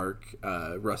are dark,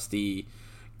 rusty,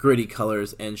 gritty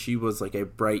colors, and she was like a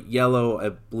bright yellow,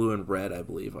 a blue, and red, I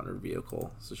believe, on her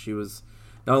vehicle. So she was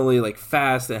not only like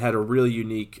fast and had a really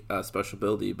unique special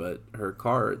ability, but her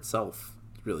car itself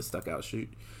really stuck out. She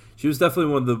was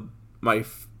definitely one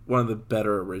of the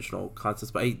better original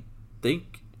concepts. But I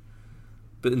think,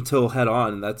 but until Head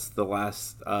On, that's the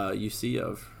last you see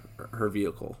of her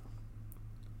vehicle.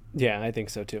 Yeah, I think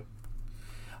so too.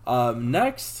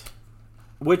 Next,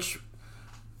 which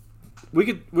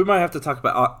we might have to talk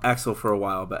about Axel for a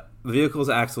while, but the vehicle is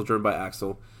Axel, driven by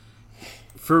Axel.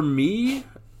 For me,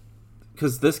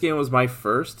 because this game was my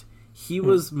first, he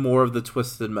was more of the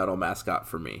Twisted Metal mascot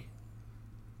for me.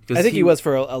 I think he was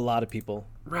for a lot of people.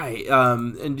 Right.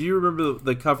 And do you remember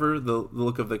the cover, the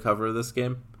look of the cover of this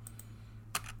game?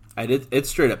 It's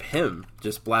straight up him,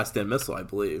 just blasting a missile, I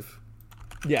believe.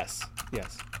 Yes.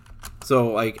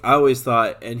 So, like, I always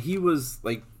thought, and he was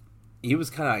kind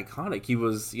of iconic. He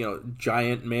was,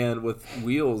 giant man with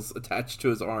wheels attached to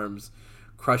his arms,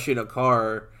 crushing a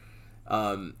car,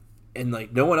 and,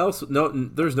 like, no one else,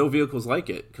 there's no vehicles like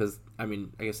it, because, I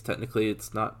mean, I guess technically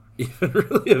it's not even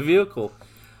really a vehicle.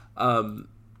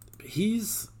 He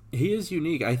is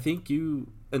unique. I think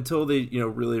until they,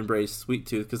 really embraced Sweet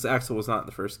Tooth, because Axel was not in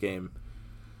the first game.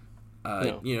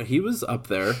 No. He was up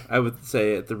there, I would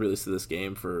say, at the release of this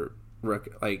game for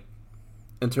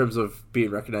in terms of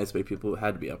being recognized by people who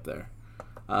had to be up there.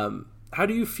 How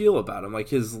do you feel about him? Like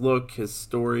his look, his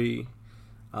story.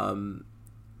 Did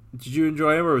you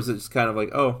enjoy him, or was it just kind of like,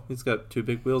 oh, he's got 2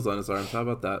 big wheels on his arms? How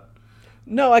about that?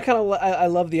 No, I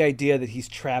love the idea that he's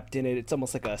trapped in it. It's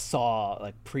almost like a Saw,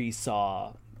 like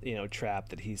pre-Saw, trap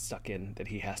that he's stuck in, that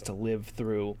he has to live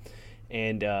through.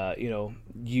 And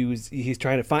he's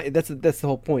trying to find, that's the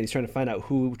whole point. He's trying to find out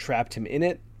who trapped him in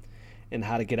it and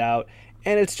how to get out.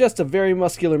 And it's just a very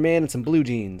muscular man in some blue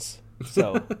jeans.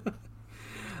 So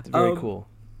it's very cool.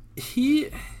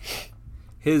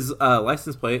 His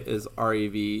license plate is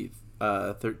REV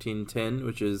 1310,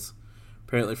 which is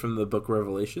apparently from the book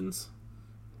Revelations,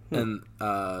 and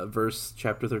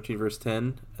chapter 13, verse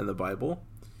 10 in the Bible.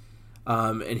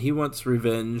 And he wants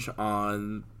revenge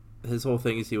on. His whole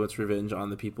thing is he wants revenge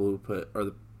on the people who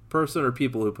the person or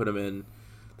people who put him in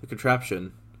the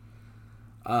contraption.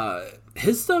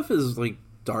 His stuff is like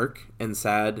dark and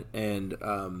sad, and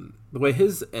the way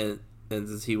his ends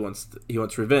is he wants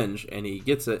revenge, and he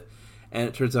gets it, and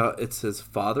it turns out it's his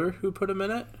father who put him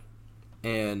in it,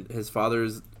 and his father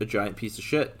is a giant piece of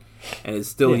shit, and is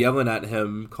still yelling at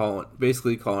him,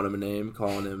 basically calling him a name,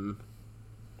 calling him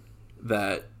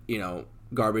that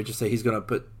garbage, to say he's gonna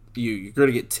put. You're going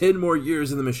to get 10 more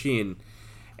years in the machine.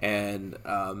 And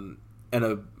in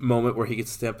a moment where he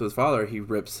gets stamped with his father, he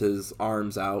rips his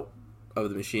arms out of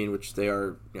the machine, which they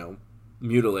are,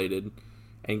 mutilated,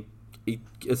 and he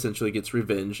essentially gets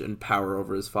revenge and power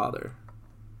over his father.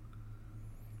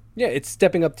 Yeah, it's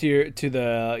stepping up to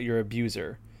your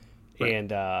abuser, right.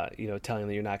 And telling them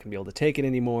that you're not going to be able to take it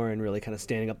anymore, and really kind of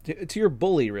standing up to your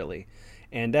bully, really.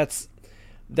 And that's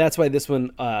why this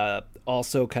one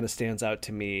also kind of stands out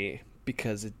to me,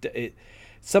 because it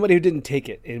somebody who didn't take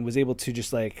it and was able to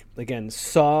just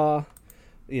saw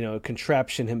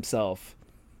contraption himself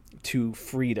to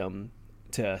freedom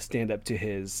to stand up to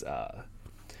his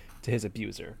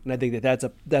abuser. And I think that's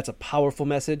a powerful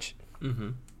message. Mm-hmm.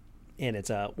 And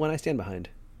it's one I stand behind.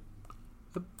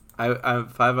 I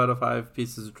have 5 out of 5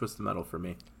 pieces of Twisted Metal for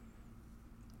me.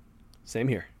 Same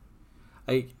here.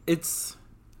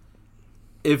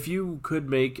 If you could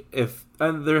make,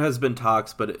 and there has been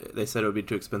talks, but they said it would be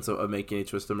too expensive of making a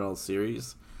Twisted Metal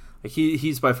series. Like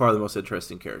he's by far the most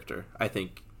interesting character I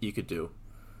think you could do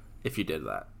if you did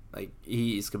that. Like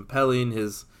he's compelling.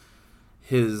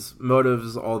 His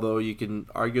motives, although you can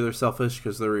argue they're selfish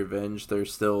because they're revenge, they're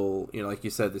still, like you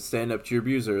said, the stand up to your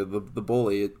abuser, the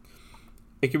bully.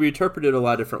 It can be interpreted a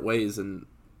lot of different ways, and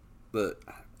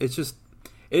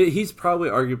he's probably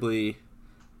arguably.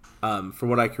 From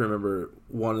what I can remember,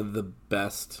 one of the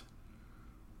best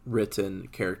written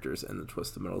characters in the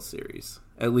Twisted Metal series,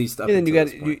 at least up until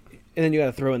this point. And then you got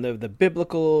to throw in the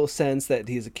biblical sense that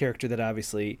he's a character that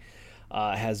obviously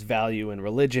has value in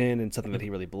religion and something that he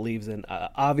really believes in.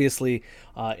 Obviously,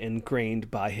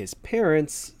 ingrained by his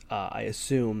parents, I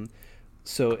assume,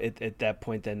 So at that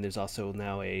point, then there's also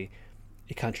now a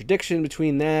contradiction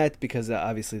between that, because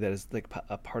obviously that is like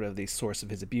a part of the source of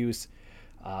his abuse.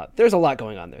 There's a lot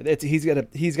going on there. He's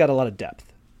got a lot of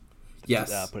depth.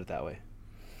 Yes, put it that way.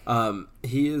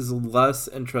 He is less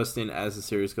interesting as the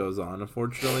series goes on,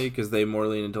 unfortunately, because they more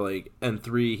lean into like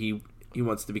N3. He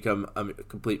wants to become a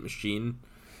complete machine,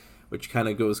 which kind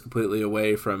of goes completely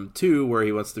away from 2, where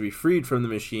he wants to be freed from the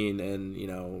machine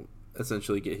and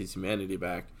essentially get his humanity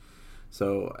back.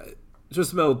 So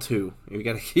just Metal 2. We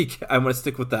got to. I'm going to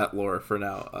stick with that lore for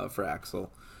now for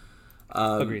Axel.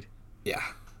 Agreed. Yeah.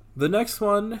 The next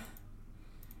one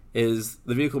is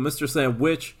the vehicle Mr. Slam,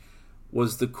 which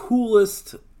was the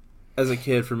coolest as a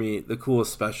kid for me. The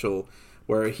coolest special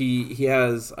where he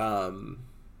has oh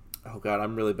god,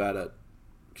 I'm really bad at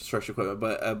construction equipment,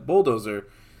 but a bulldozer,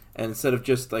 and instead of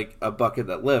just like a bucket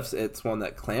that lifts, it's one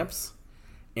that clamps.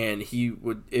 And he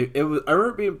would it was I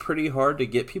remember it being pretty hard to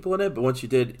get people in it, but once you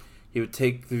did, he would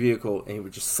take the vehicle and he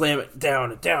would just slam it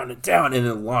down and down and down and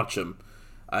then launch him.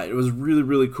 It was really,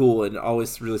 really cool and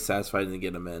always really satisfying to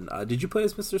get him in. Did you play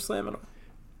as Mr. Slam at all?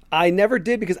 I never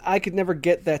did, because I could never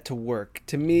get that to work.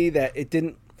 To me, that it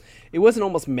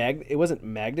wasn't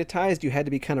magnetized. You had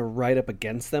to be kind of right up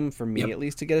against them, for me at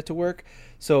least, to get it to work.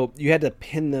 So you had to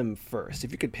pin them first.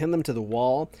 If you could pin them to the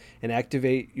wall and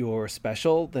activate your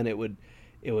special, then it would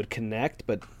connect.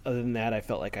 But other than that, I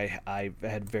felt like I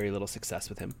had very little success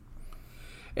with him.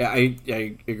 Yeah,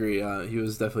 I agree. He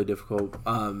was definitely difficult.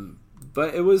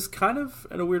 But it was kind of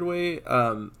in a weird way.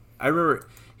 I remember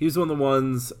he was one of the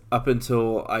ones up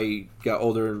until I got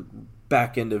older and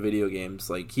back into video games.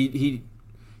 Like he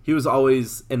was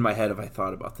always in my head if I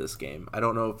thought about this game. I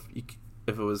don't know if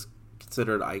it was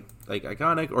considered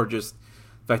iconic, or just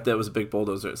the fact that it was a big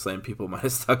bulldozer that slammed people might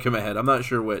have stuck in my head. I'm not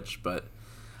sure which, but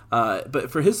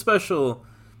for his special,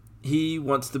 he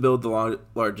wants to build the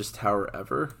largest tower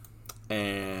ever,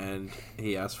 and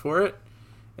he asks for it,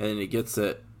 and he gets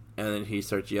it. And then he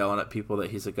starts yelling at people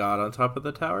that he's a god on top of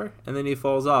the tower. And then he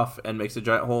falls off and makes a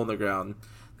giant hole in the ground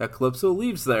that Calypso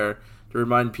leaves there to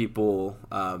remind people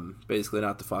basically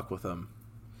not to fuck with him.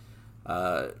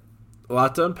 A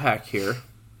lot to unpack here.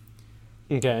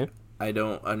 Okay. I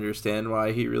don't understand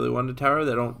why he really wanted a tower.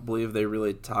 I don't believe they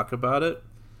really talk about it.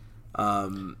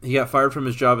 He got fired from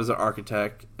his job as an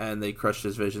architect, and they crushed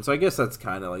his vision. So I guess that's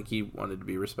kind of like he wanted to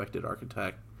be a respected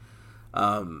architect.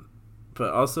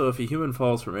 But also, if a human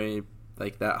falls from any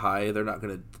like that high, they're not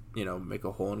going to, make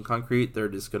a hole in concrete. They're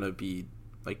just going to be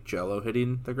like Jello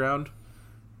hitting the ground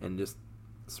and just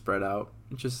spread out.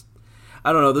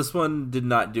 I don't know. This one did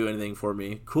not do anything for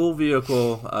me. Cool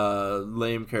vehicle,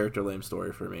 lame character, lame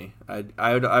story for me.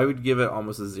 I would give it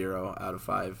almost a 0 out of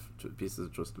 5 pieces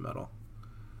of Twisted Metal.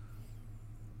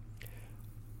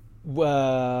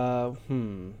 I'd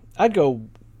go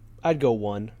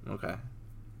 1. Okay.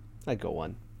 I'd go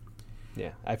 1.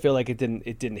 Yeah, I feel like it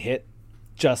didn't hit,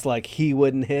 just like he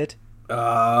wouldn't hit.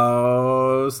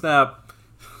 Oh snap!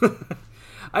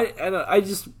 I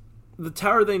just the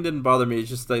tower thing didn't bother me. It's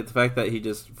just like the fact that he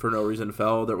just for no reason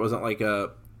fell. There wasn't like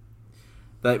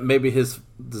that maybe his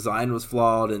design was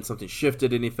flawed and something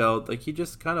shifted and he fell. Like he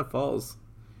just kind of falls.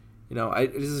 I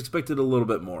just expected a little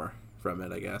bit more from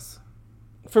it, I guess.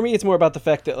 For me, it's more about the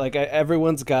fact that like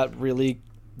everyone's got really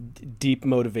deep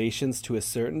motivations to a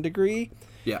certain degree.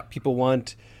 Yeah. People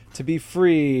want to be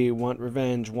free, want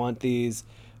revenge, want these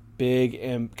big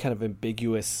and kind of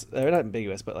ambiguous, or not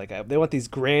ambiguous, but like they want these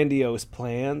grandiose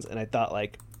plans. And I thought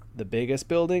like the biggest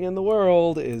building in the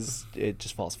world it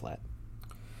just falls flat.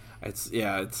 It's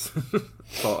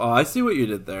oh, I see what you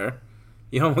did there.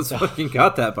 You almost fucking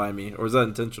got that by me. Or was that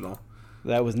intentional?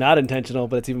 That was not intentional,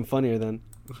 but it's even funnier then.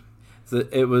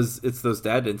 It's those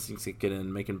dad instincts that get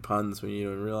in, making puns when you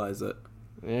don't realize it.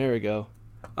 There we go.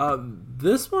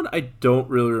 This one I don't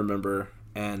really remember,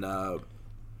 and we'll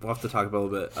have to talk about a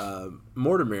little bit.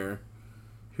 Mortimer,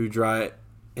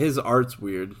 his art's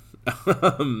weird.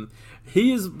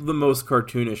 He is the most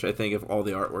cartoonish, I think, of all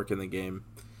the artwork in the game.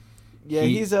 Yeah,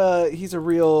 he's a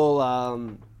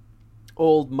real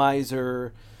old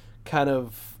miser, kind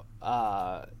of.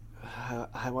 I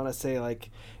want to say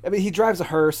he drives a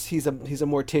hearse. He's a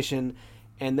mortician.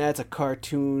 And that's a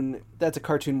cartoon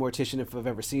mortician if I've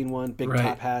ever seen one. Big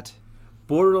top hat.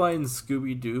 Borderline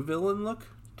Scooby-Doo villain look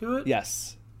to it?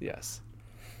 Yes.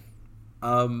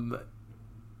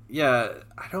 Yeah,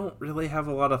 I don't really have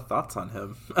a lot of thoughts on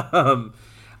him.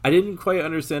 I didn't quite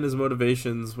understand his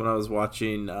motivations when I was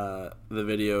watching the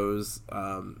videos.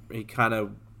 He kind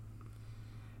of...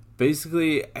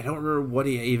 Basically, I don't remember what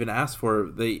he even asked for.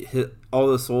 They hit all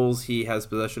the souls he has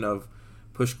possession of,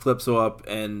 push Calypso up,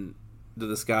 and to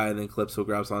the sky, and then Calypso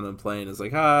grabs onto a plane. It's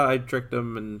like, ah, I tricked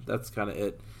him, and that's kind of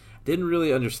it. Didn't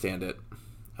really understand it.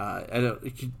 I don't.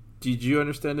 Did you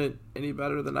understand it any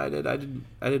better than I did? I didn't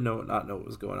not know what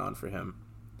was going on for him.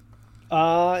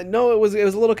 No, it was a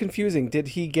little confusing. Did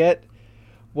he get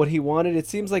what he wanted? It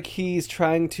seems like he's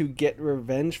trying to get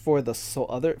revenge for the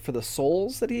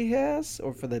souls that he has,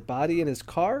 or for the body in his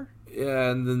car. Yeah,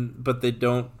 and then but they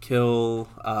don't kill.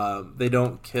 They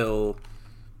don't kill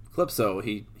Calypso.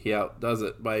 He outdoes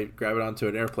it by grabbing onto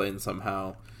an airplane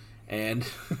somehow, and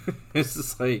it's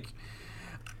just like,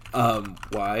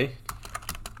 why?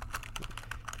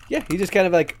 Yeah, he just kind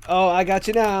of like, oh, I got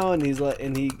you now, and he's like,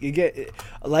 and he get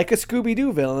like a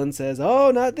Scooby-Doo villain says,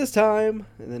 oh, not this time,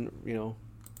 and then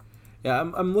Yeah,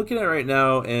 I'm looking at it right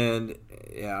now, and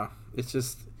yeah, it's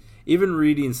just even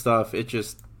reading stuff. It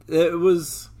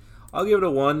was. I'll give it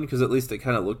a 1 because at least it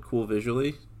kind of looked cool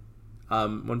visually.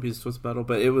 One Piece of Twisted Metal,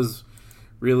 but it was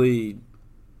really,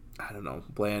 I don't know,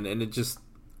 bland, and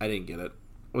I didn't get it.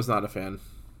 I was not a fan.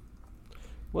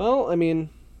 Well, I mean,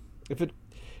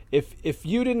 if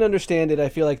you didn't understand it, I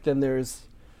feel like then there's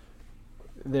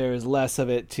less of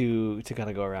it to kind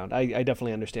of go around. I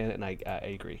definitely understand it, and I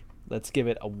agree. Let's give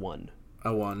it a 1.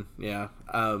 A 1, yeah.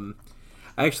 I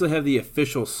actually have the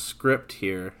official script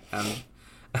here,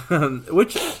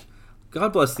 which,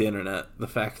 God bless the internet. The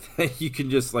fact that you can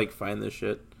just like find this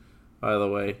shit. By the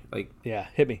way, like, yeah,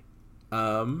 hit me.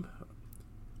 And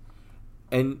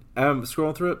I'm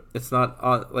scrolling through it. It's not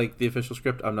on like the official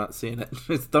script. I'm not seeing it.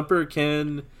 It's Thumper,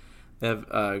 Ken. They have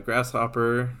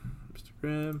Grasshopper, Mr.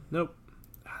 Grimm. Nope,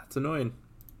 it's annoying.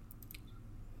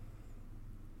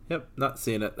 Yep, not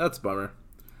seeing it. That's a bummer.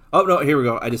 Oh no, here we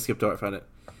go. I just skipped over. I found it.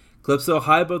 Calypso,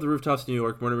 high above the rooftops of New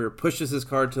York, Mortimer pushes his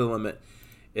car to the limit.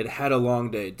 It had a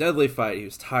long day. Deadly fight. He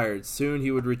was tired. Soon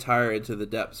he would retire into the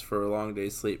depths for a long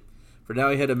day's sleep. For now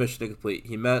he had a mission to complete.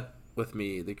 He met with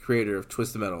me, the creator of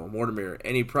Twisted Metal, Mortimer.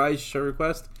 Any prize you shall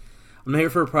request? I'm not here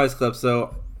for a prize,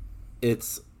 Calypso.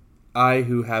 It's I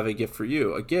who have a gift for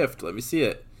you. A gift. Let me see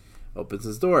it. Opens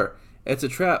his door. It's a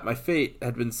trap. My fate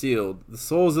had been sealed. The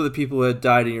souls of the people who had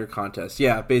died in your contest.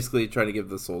 Yeah, basically trying to give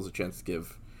the souls a chance to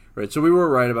give. Right. So we were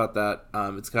right about that.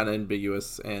 It's kind of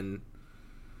ambiguous, and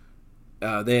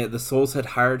the souls had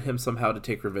hired him somehow to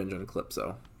take revenge on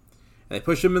Calypso. And they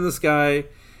push him in the sky,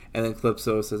 and then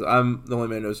Calypso says, I'm the only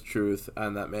man who knows the truth,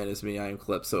 and that man is me. I am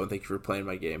Calypso, and thank you for playing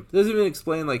my game. It doesn't even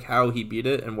explain like how he beat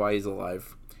it and why he's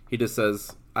alive. He just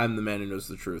says, I'm the man who knows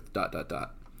the truth, ...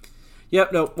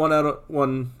 Yep, no, 1 out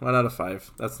of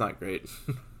 5. That's not great.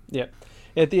 Yep.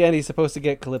 At the end, he's supposed to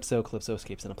get Calypso. Calypso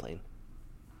escapes in a plane.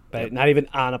 But not even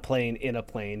on a plane, in a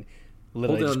plane.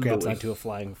 Literally just grabs onto a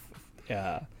flying,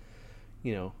 airline.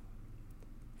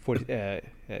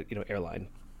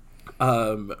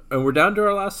 And we're down to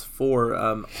our last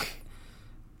 4.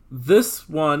 This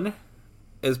one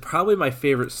is probably my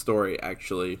favorite story,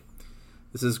 actually.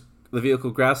 This is the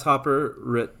vehicle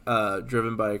Grasshopper,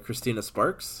 driven by Christina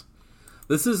Sparks.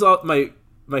 This is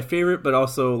my favorite, but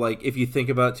also, like, if you think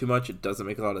about it too much, it doesn't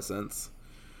make a lot of sense.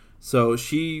 So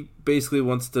she basically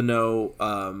wants to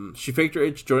know, she faked her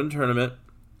age to join the tournament,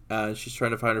 and she's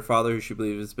trying to find her father, who she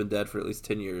believes has been dead for at least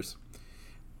 10 years.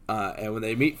 And when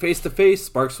they meet face to face,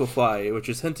 sparks will fly, which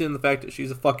is hinting in the fact that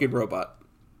she's a fucking robot.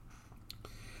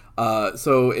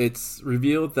 So it's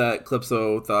revealed that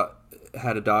Calypso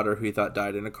had a daughter who he thought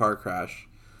died in a car crash.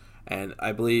 And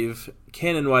I believe,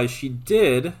 canon-wise, she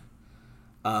did,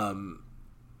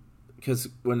 because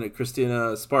when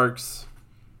Christina Sparks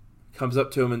comes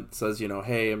up to him and says,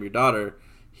 hey, I'm your daughter,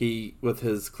 he, with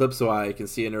his Calypso eye, can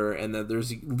see in her, and then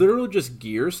there's literally just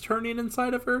gears turning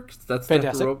inside of her. 'Cause that's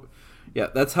fantastic.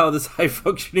 That's how this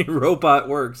high-functioning robot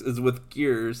works, is with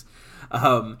gears.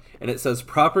 And it says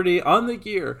property on the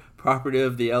gear, property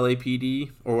of the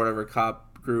LAPD, or whatever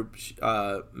cop group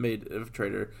made of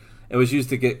Trader. It was used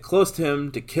to get close to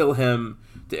him, to kill him,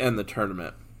 to end the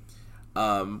tournament.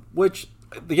 Which,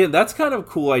 again, that's kind of a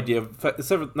cool idea.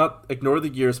 Not ignore the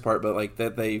gears part, but like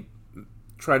that they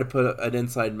try to put an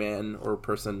inside man or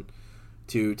person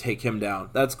to take him down.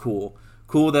 That's cool.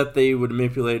 Cool that they would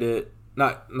manipulate it.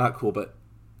 Not cool, but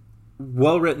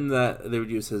well written that they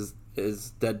would use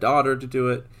his dead daughter to do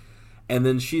it. And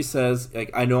then she says,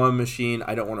 like, I know I'm a machine.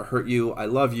 I don't want to hurt you. I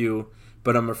love you,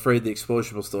 but I'm afraid the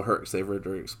explosion will still hurt because they've heard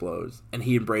her explodes. And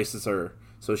he embraces her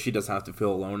so she doesn't have to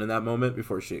feel alone in that moment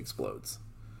before she explodes.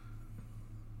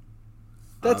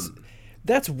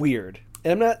 That's weird.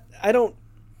 And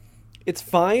it's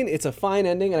fine. It's a fine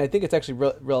ending, and I think it's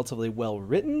actually relatively well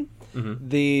written.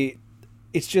 Mm-hmm.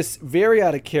 It's just very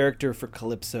out of character for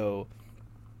Calypso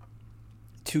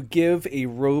to give a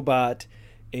robot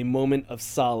a moment of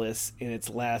solace in its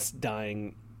last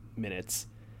dying minutes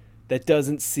that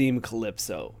doesn't seem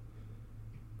Calypso.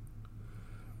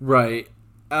 Right.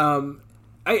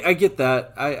 I get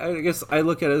that. I guess I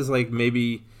look at it as like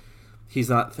maybe he's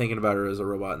not thinking about her as a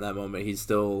robot in that moment. He's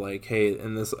still like, hey,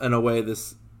 in a way,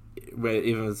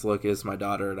 even this look is my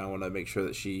daughter, and I want to make sure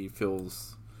that she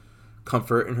feels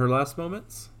comfort in her last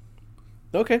moments.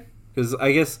 Okay. Because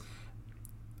I guess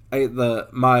my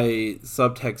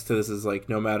subtext to this is like,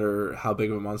 no matter how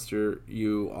big of a monster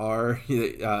you are,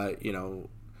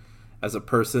 as a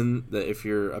person, that if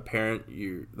you're a parent,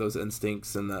 those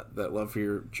instincts and that love for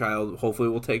your child hopefully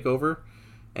will take over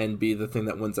and be the thing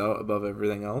that wins out above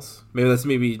everything else. Maybe that's a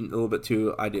little bit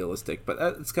too idealistic, but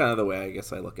that's kind of the way I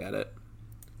guess I look at it.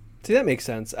 See, that makes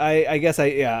sense. I guess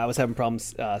I was having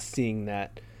problems seeing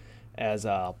that as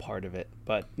part of it,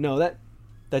 but no, that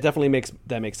definitely makes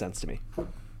sense to me.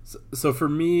 So for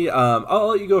me, I'll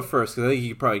let you go first because I think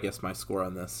you probably guessed my score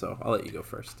on this. So I'll let you go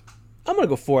first. I'm gonna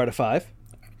go 4 out of 5.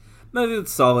 No, I think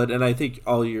it's solid, and I think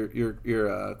all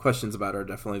your questions about it are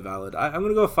definitely valid. I'm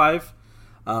gonna go 5,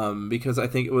 because I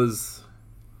think it was,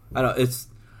 I don't know, it's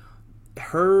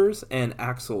hers and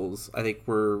Axel's. I think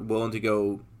were willing to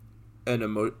go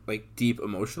deep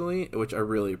emotionally, which I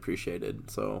really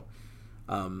appreciated. So,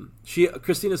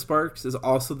 Christina Sparks is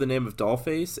also the name of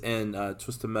Dollface in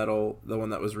Twisted Metal, the one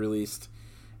that was released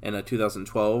in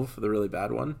 2012, the really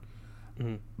bad one.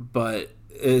 Mm-hmm. But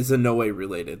is in no way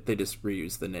related. They just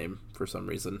reused the name for some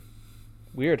reason.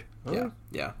 Weird. Oh.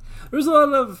 Yeah. There's a lot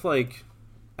of like,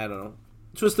 I don't know.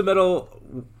 Twisted Metal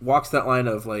walks that line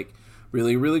of like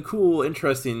really, really cool,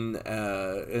 interesting,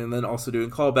 and then also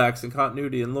doing callbacks and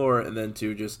continuity and lore, and then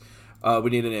to just we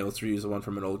need a name. Let's reuse the one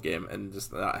from an old game and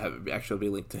just not have it actually be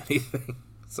linked to anything.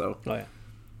 So,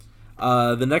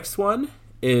 the next one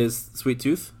is Sweet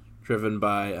Tooth, driven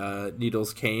by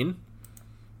Needles Kane.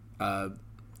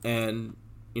 And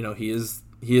he is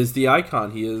the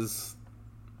icon. He is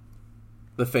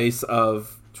the face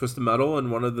of Twisted Metal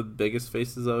and one of the biggest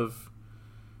faces of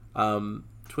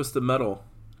Twisted Metal.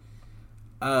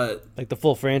 Like the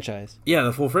full franchise. Yeah,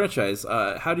 the full franchise.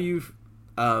 How do you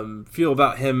feel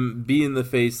about him being the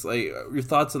face? Like, your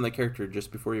thoughts on the character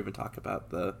just before you even talk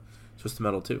about the Twisted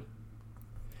Metal 2?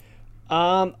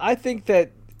 I think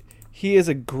that he is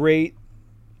a great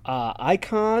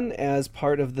icon as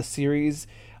part of the series,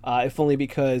 if only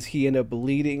because he ends up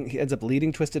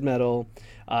leading Twisted Metal.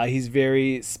 He's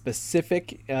very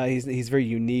specific. He's very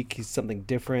unique. He's something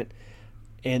different.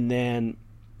 And then,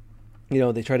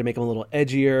 they try to make him a little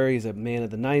edgier. He's a man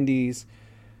of the 90s.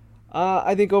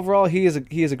 I think overall he is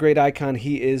a great icon.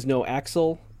 He is no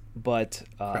Axel, but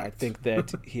I think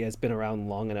that he has been around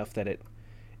long enough that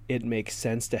it makes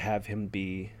sense to have him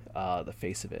be the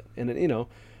face of it. And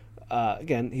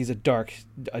again, he's a dark,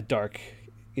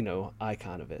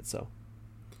 icon of it. So,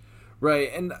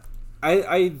 right, and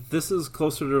I this is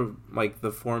closer to like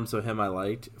the forms of him I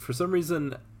liked. For some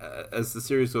reason, as the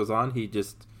series goes on, he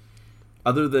just,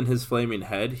 other than his flaming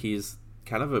head, he's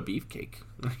kind of a beefcake.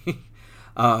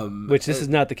 Which this is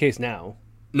not the case now.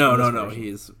 No.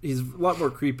 He's a lot more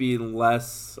creepy and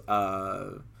less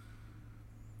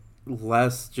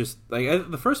just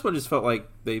like the first one just felt like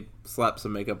they slapped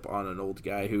some makeup on an old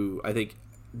guy who I think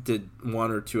did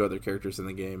one or two other characters in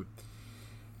the game.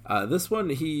 This one,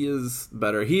 he is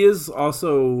better. He is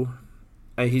also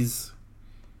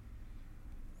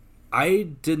I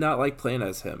did not like playing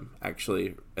as him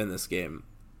actually in this game.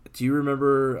 Do you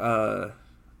remember?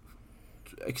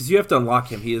 Because you have to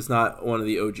unlock him. He is not one of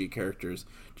the OG characters.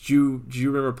 Did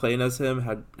you remember playing as him?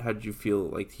 How did you feel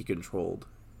like he controlled?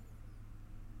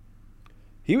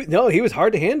 He was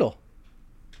hard to handle.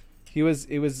 It was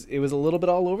a little bit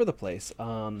all over the place.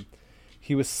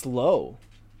 He was slow,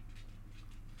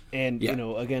 and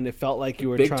again, it felt like you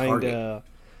were trying to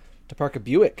park a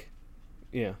Buick.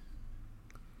 Yeah.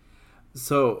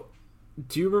 So,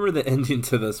 do you remember the ending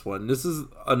to this one? This is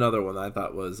another one that I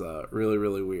thought was really,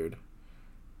 really weird.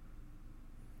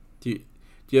 Do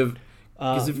you have?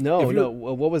 No.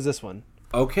 What was this one?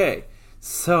 Okay,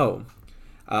 so.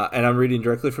 And I'm reading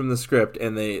directly from the script,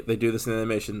 and they do this in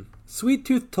animation. Sweet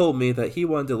Tooth told me that he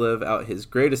wanted to live out his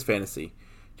greatest fantasy,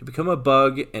 to become a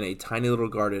bug in a tiny little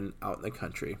garden out in the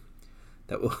country.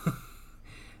 That will.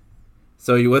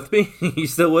 So you with me? You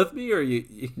still with me, or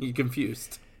you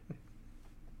confused?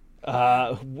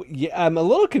 Yeah, I'm a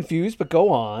little confused, but go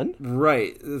on.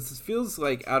 Right, this feels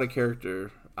like out of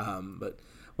character. But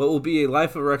what will be a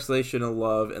life of reconciliation and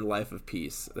love and life of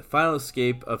peace, the final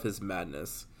escape of his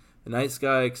madness. The night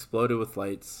sky exploded with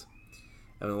lights,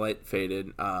 and the light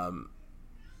faded.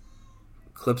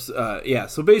 Clips. Yeah.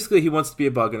 So basically, he wants to be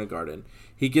a bug in a garden.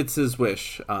 He gets his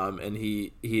wish, and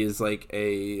he is like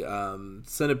a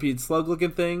centipede slug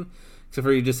looking thing, except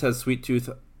for he just has sweet tooth.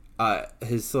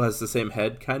 He still has the same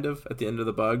head, kind of, at the end of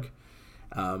the bug,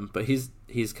 but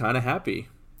he's kind of happy.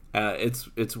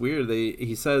 It's weird.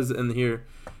 He says in here,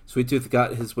 Sweet Tooth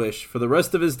got his wish. For the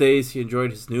rest of his days, he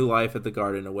enjoyed his new life at the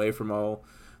garden, away from all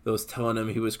those telling him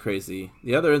he was crazy.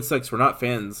 The other insects were not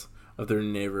fans of their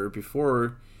neighbor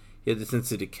before he had the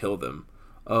tendency to kill them.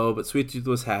 Oh, but Sweet Tooth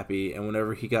was happy, and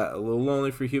whenever he got a little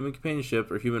lonely for human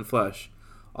companionship or human flesh,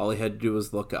 all he had to do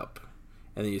was look up.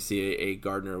 And then you see a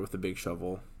gardener with a big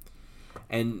shovel.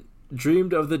 And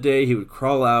dreamed of the day he would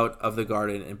crawl out of the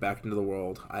garden and back into the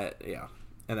world.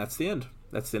 And that's the end.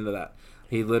 That's the end of that.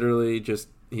 He literally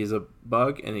he's a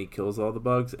bug, and he kills all the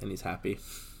bugs, and he's happy.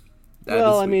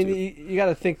 Well, I mean, you got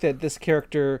to think that this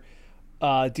character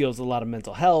deals with a lot of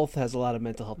mental health, has a lot of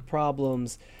mental health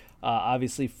problems,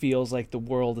 obviously feels like the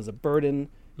world is a burden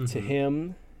to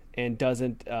him, and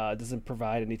doesn't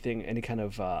provide any kind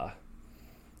of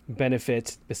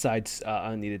benefit besides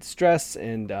unneeded stress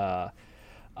and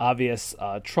obvious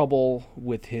trouble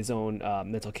with his own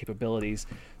mental capabilities.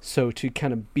 So to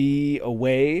kind of be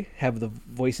away, have the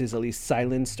voices at least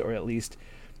silenced, or at least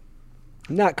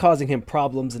not causing him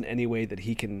problems in any way that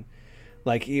he can,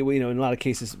 like, in a lot of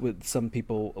cases with some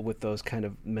people with those kind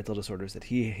of mental disorders that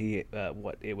he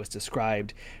what it was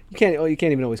described, you can't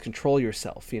even always control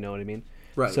yourself. You know what I mean?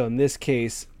 Right. So in this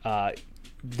case,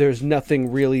 there's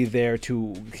nothing really there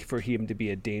for him to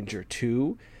be a danger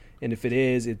to, and if it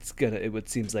is, it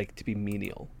seems like to be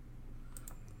menial.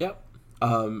 Yep.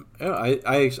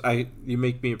 I you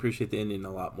make me appreciate the ending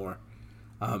a lot more.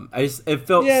 It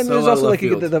felt and so there's also like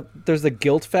field. there's the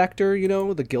guilt factor,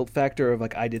 the guilt factor of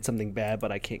like, I did something bad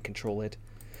but I can't control it.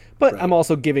 But right. I'm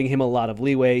also giving him a lot of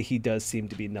leeway. He does seem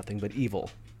to be nothing but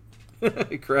evil.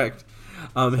 Correct.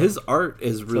 His art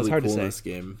is really cool in this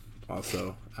game.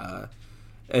 Also,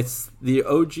 it's the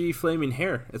OG flaming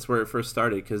hair. It's where it first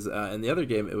started, because in the other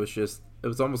game it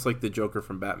was almost like the Joker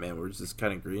from Batman, where it's just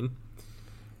kind of green.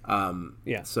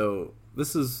 Yeah. So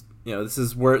this is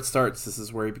where it starts. This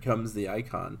is where he becomes the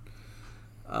icon.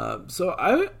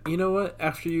 So you know what?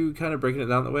 After you kind of breaking it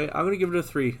down that way, I'm going to give it a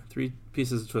 3. 3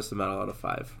 pieces of Twisted Metal out of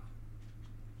 5.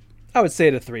 I would say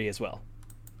it a 3 as well.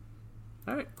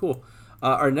 All right, cool.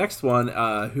 Our next one,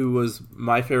 who was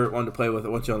my favorite one to play with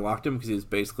once you unlocked him, because he was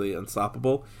basically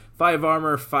unstoppable. 5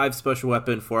 armor, 5 special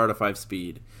weapon, 4 out of 5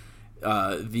 speed.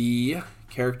 The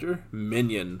character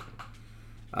Minion.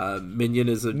 Minion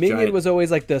is a Minion giant... was always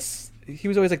like this. He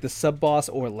was always like the sub boss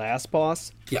or last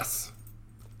boss. Yes,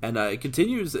 and it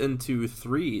continues into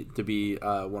 3 to be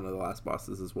one of the last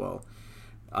bosses as well.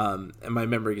 And my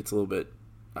memory gets a little bit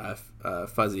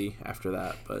fuzzy after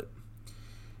that, but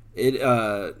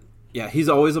he's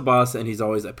always a boss, and he's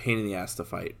always a pain in the ass to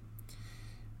fight.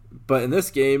 But in this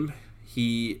game,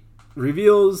 he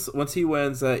reveals once he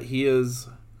wins that he has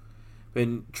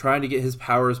been trying to get his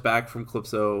powers back from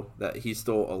Calypso that he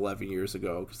stole 11 years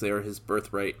ago, because they are his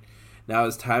birthright. Now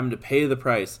it's time to pay the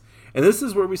price. And this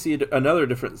is where we see another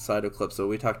different side of Calypso.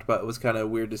 We talked about it was kind of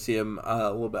weird to see him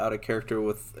a little bit out of character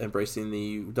with embracing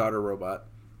the daughter robot.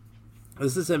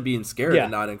 This is him being scared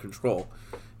and not in control.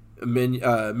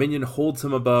 Minion holds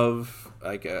him above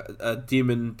like a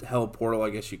demon hell portal, I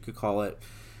guess you could call it.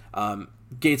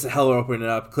 Gates of hell are opening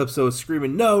up. Calypso is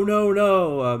screaming, "No, no,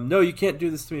 no! No, you can't do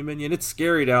this to me, Minion. It's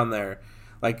scary down there."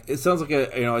 Like, it sounds like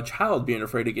a child being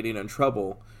afraid of getting in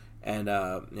trouble. And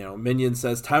Minion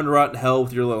says, "Time to rot in hell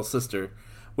with your little sister,"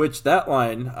 which that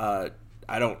line, I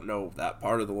don't know that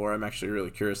part of the lore. I'm actually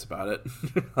really curious about it.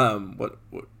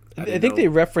 I think they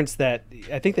referenced that.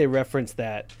 I think they referenced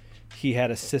that he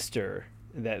had a sister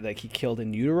that like he killed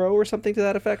in utero or something to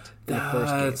that effect.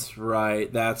 That's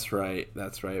right.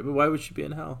 But why would she be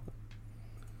in hell?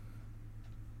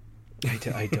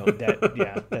 I don't.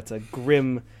 That's a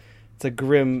grim. It's a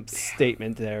grim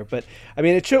statement there. But I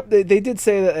mean, they did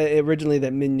say that originally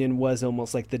that Minion was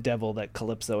almost like the devil that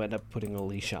Calypso ended up putting a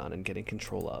leash on and getting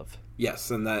control of. Yes,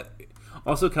 and that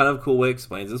also kind of cool way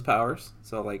explains his powers.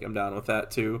 So like, I'm down with that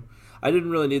too. I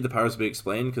didn't really need the powers to be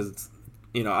explained, because it's,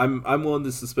 I'm willing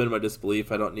to suspend my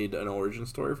disbelief. I don't need an origin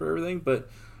story for everything, but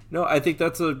no, I think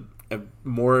that's a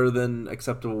more than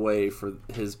acceptable way for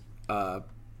his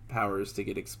powers to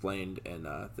get explained in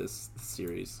this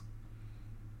series.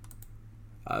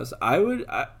 So I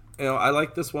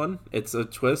like this one. It's a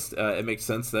twist. It makes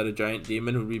sense that a giant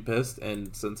demon would be pissed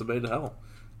and send somebody to hell.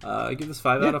 I give this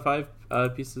 5 out of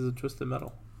 5 pieces of Twisted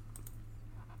Metal.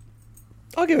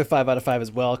 I'll give it 5 out of 5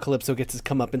 as well. Calypso gets his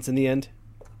comeuppance in the end.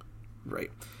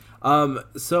 Right.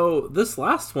 So this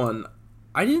last one,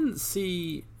 I didn't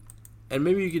see, and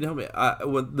maybe you can help me.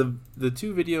 When the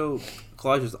two video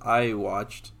collages I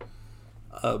watched,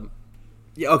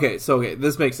 yeah, okay,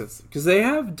 this makes sense because they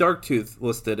have Darktooth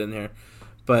listed in here,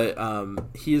 but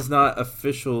he is not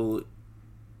officially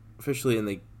in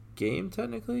the game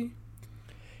technically.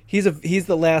 He's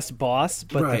the last boss,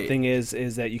 but Right. the thing is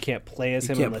that you can't play as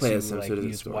him can't unless play you as him, like so it is a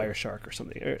use story. Wireshark or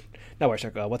something. Or, not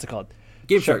Wireshark. What's it called?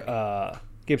 Game Shark.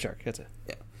 Game Shark. That's it.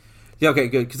 Yeah, okay,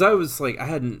 good. Because I was like,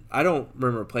 I don't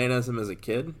remember playing as him as a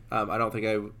kid. I don't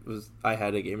think I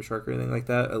had a Game Shark or anything like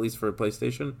that, at least for a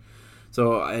PlayStation.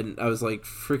 So, and I was like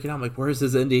freaking out. I'm like, where's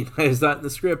his ending? It's not in the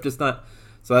script. It's not.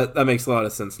 So that makes a lot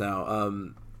of sense now.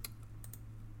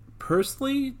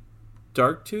 Personally,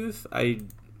 Darktooth, I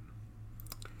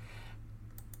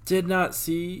did not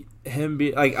see him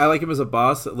be like. I like him as a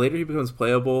boss. Later, he becomes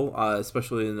playable,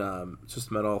 especially in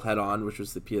Twisted Metal Head On, which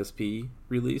was the PSP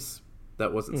release.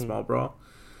 That wasn't Small Brawl.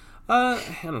 I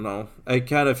don't know. It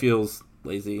kind of feels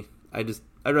lazy. I'd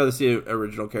rather see an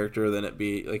original character than it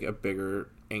be like a bigger,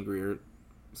 angrier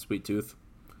Sweet Tooth.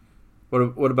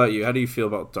 What about you? How do you feel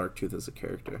about Darktooth as a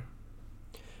character?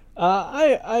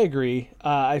 I agree.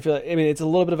 I feel. I mean, it's a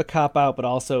little bit of a cop out, but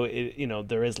also,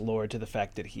 there is lore to the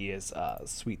fact that he is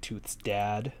Sweet Tooth's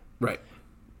dad. Right.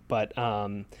 But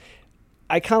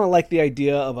I kind of like the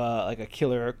idea of a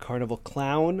killer carnival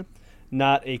clown,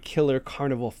 not a killer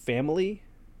carnival family.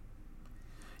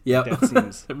 Yeah, that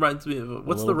seems. It reminds me of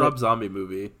what's the Rob Zombie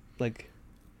movie? Like,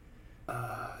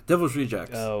 Devil's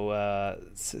Rejects.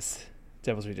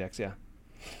 Devil's Rejects. Yeah.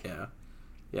 Yeah.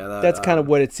 Yeah, that's kind of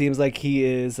what it seems like. He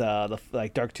is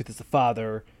like Darktooth is the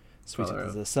father, Sweet Tooth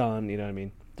is the son. You know what I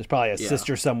mean? There's probably a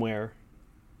sister somewhere.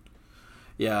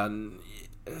 Yeah,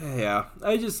 yeah.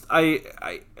 I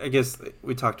guess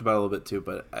we talked about it a little bit too,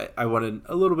 but I wanted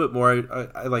a little bit more.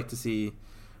 I like to see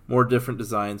more different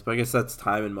designs, but I guess that's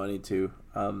time and money too.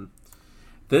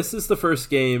 This is the first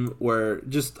game where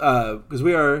just because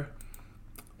we have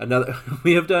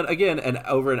done again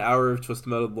over an hour of Twisted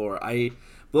Metal lore.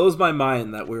 Blows my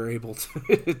mind that we were able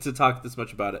to talk this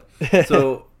much about it.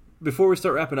 So before we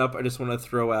start wrapping up, I just want to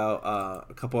throw out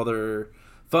a couple other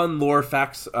fun lore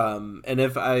facts. And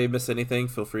if I miss anything,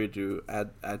 feel free to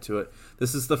add to it.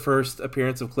 This is the first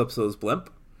appearance of Calypso's blimp,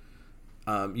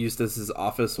 used as his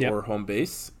office or home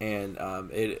base, and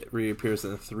it reappears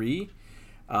in 3,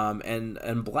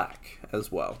 and Black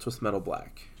as well, Twisted Metal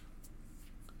Black.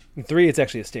 In 3, it's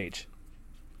actually a stage.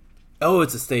 Oh,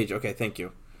 it's a stage. Okay, thank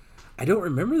you. I don't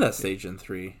remember that stage in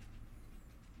 3.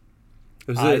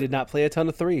 I did not play a ton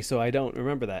of 3, so I don't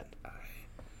remember that.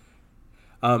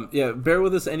 Yeah, bear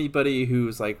with us, anybody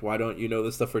who's like, why don't you know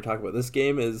this stuff we're talking about? This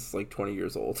game is like 20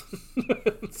 years old.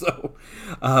 So,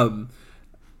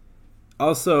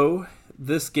 also,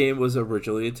 this game was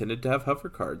originally intended to have hover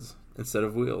cards instead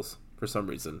of wheels for some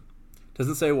reason.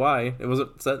 Doesn't say why. It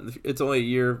wasn't set. It's only a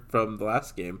year from the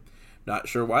last game. Not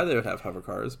sure why they would have hover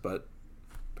cars, but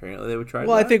apparently they would try.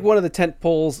 Well, I think one of the tent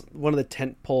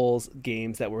poles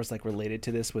games that was like related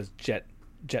to this was Jet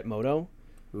Moto.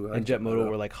 Ooh, and Jet Moto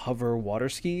were like hover water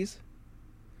skis.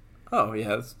 Oh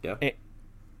yeah, yeah.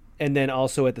 And then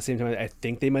also at the same time, I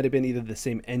think they might have been either the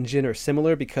same engine or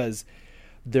similar, because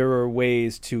there were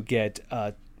ways to get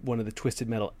one of the Twisted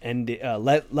Metal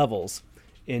levels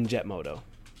in Jet Moto.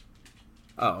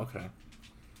 Oh, okay.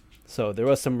 So there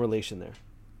was some relation there.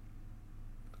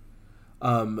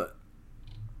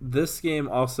 This game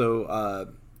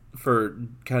also, for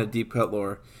kind of deep cut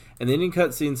lore, in the ending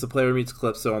cutscenes, the player meets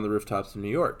Calypso on the rooftops of New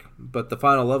York, but the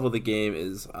final level of the game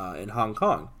is in Hong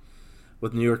Kong,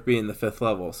 with New York being the 5th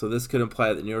level. So this could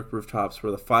imply that New York rooftops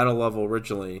were the final level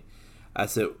originally,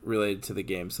 as it related to the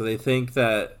game. So they think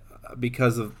that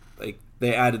because of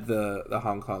they added the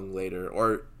Hong Kong later,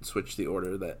 or switched the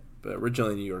order, that but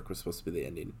originally New York was supposed to be the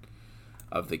ending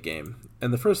of the game.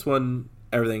 And the first one,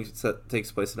 everything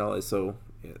takes place in LA, so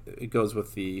it goes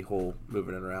with the whole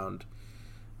moving around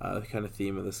kind of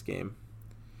theme of this game.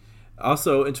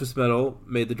 Also, Twisted Metal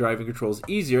made the driving controls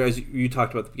easier, as you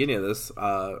talked about at the beginning of this.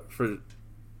 For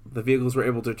the vehicles were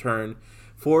able to turn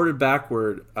forward and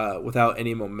backward without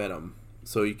any momentum,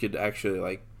 so you could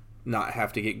actually not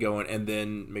have to get going and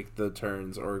then make the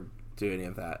turns or do any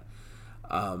of that.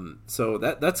 So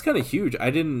that's kind of huge.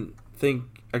 I didn't think.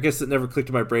 I guess it never clicked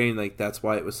in my brain that's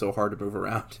why it was so hard to move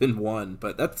around in 1.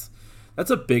 But that's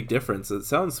a big difference. It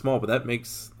sounds small, but that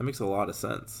makes a lot of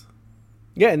sense.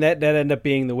 Yeah, and that ended up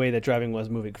being the way that driving was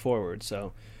moving forward.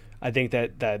 So I think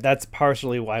that's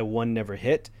partially why 1 never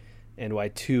hit, and why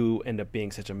 2 ended up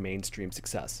being such a mainstream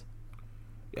success.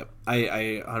 Yep,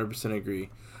 I 100% agree.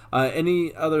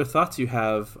 Any other thoughts you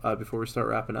have before we start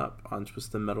wrapping up on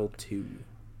Twisted Metal 2?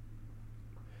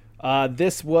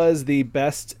 This was the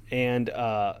best and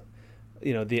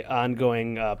the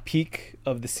ongoing peak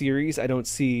of the series. I don't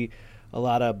see a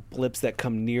lot of blips that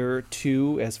come near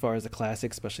to as far as the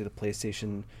classics, especially the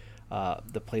PlayStation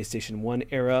 1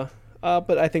 era.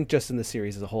 But I think just in the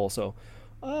series as a whole. So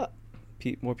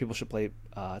more people should play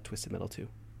Twisted Metal 2.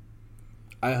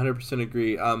 I 100%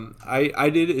 agree. I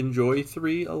did enjoy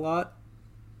 3 a lot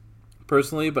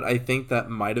personally, but I think that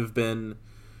might have been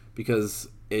because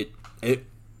it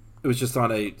was just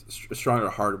on a stronger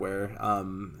hardware.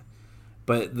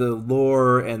 But the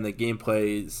lore and the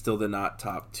gameplay still did not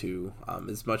top 2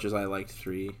 as much as I liked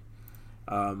 3.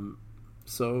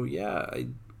 So yeah,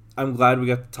 I'm glad we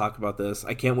got to talk about this.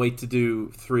 I can't wait to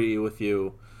do 3 with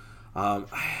you. I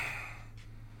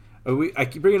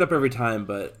keep bringing it up every time,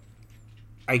 but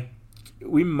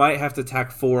we might have to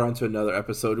tack 4 onto another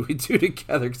episode we do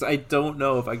together because I don't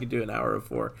know if I could do an hour of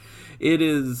 4. It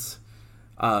is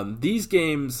these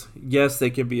games, yes, they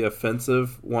can be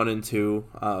offensive 1 and 2,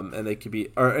 and they can be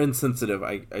insensitive.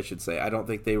 I should say. I don't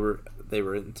think they were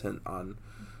intent on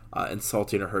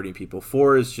insulting or hurting people.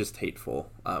 4 is just hateful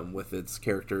with its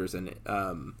characters and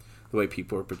the way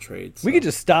people are portrayed. So. We could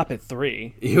just stop at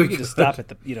 3. We could just stop at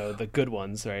the good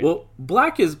ones, right? Well,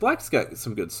 Black's got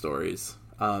some good stories.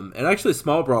 And actually,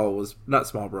 Small Brawl was not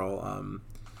Small Brawl.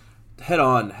 Head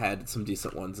On had some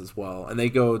decent ones as well, and they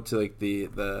go to like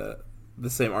the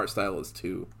same art style as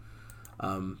 2.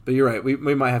 But you're right,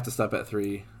 we might have to stop at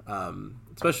 3,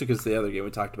 especially because the other game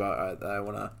we talked about that I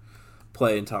want to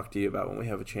play and talk to you about when we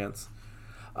have a chance.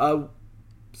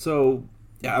 So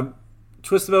yeah,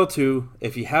 Twisted Metal 2.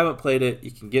 If you haven't played it, you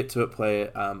can get to it, play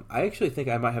it. I actually think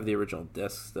I might have the original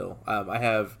disc still. I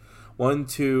have 1,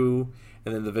 2.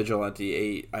 And then the Vigilante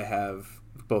 8, I have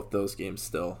both those games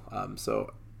still.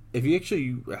 So if you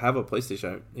actually have a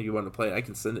PlayStation and you want to play it, I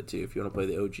can send it to you if you want to play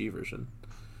the OG version.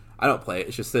 I don't play it;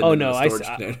 it's just sitting in the storage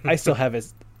container. I still have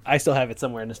it. I still have it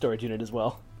somewhere in the storage unit as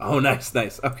well. Oh, nice.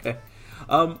 Okay.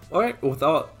 All right. With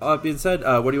all that being said,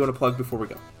 what do you want to plug before we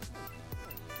go?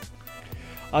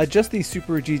 Just the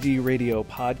Super GG Radio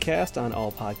podcast on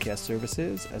all podcast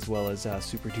services, as well as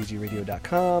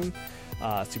superggradio.com.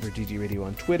 Super GG Radio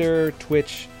on Twitter,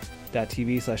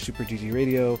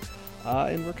 twitch.tv/SuperGGRadio,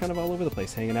 and we're kind of all over the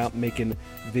place, hanging out, making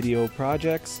video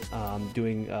projects,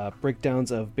 doing breakdowns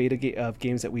of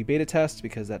games that we beta test,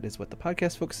 because that is what the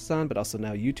podcast focuses on, but also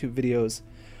now YouTube videos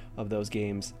of those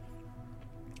games,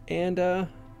 and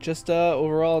just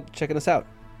overall checking us out.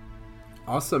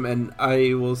 Awesome, and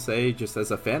I will say, just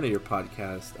as a fan of your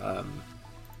podcast,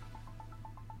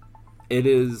 it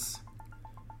is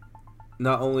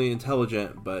not only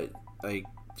intelligent, but I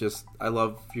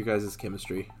love your guys'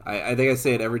 chemistry. I think I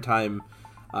say it every time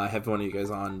I have one of you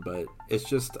guys on, but it's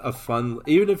just a fun,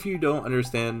 even if you don't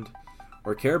understand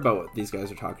or care about what these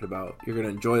guys are talking about, you're going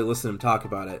to enjoy listening to them talk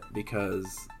about it,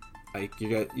 because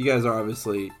you guys are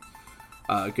obviously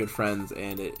good friends,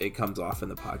 and it comes off in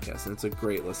the podcast, and it's a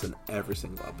great listen every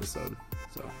single episode.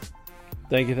 So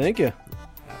thank you. Yeah.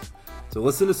 So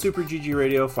listen to Super GG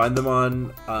Radio. Find them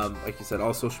on, like you said,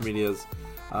 all social medias.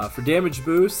 For Damage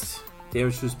Boost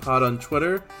Pod on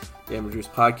Twitter, Damage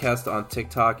Boost Podcast on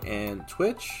TikTok and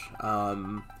Twitch.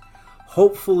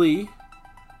 Hopefully,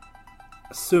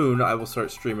 soon I will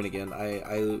start streaming again.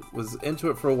 I was into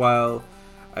it for a while.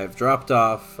 I've dropped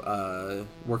off,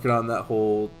 working on that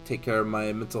whole take care of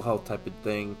my mental health type of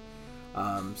thing.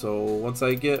 So once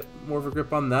I get more of a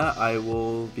grip on that, I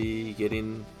will be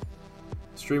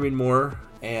streaming more,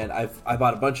 and I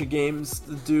bought a bunch of games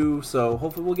to do, so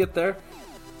hopefully we'll get there.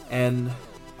 And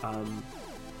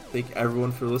thank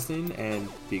everyone for listening, and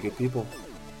be good people.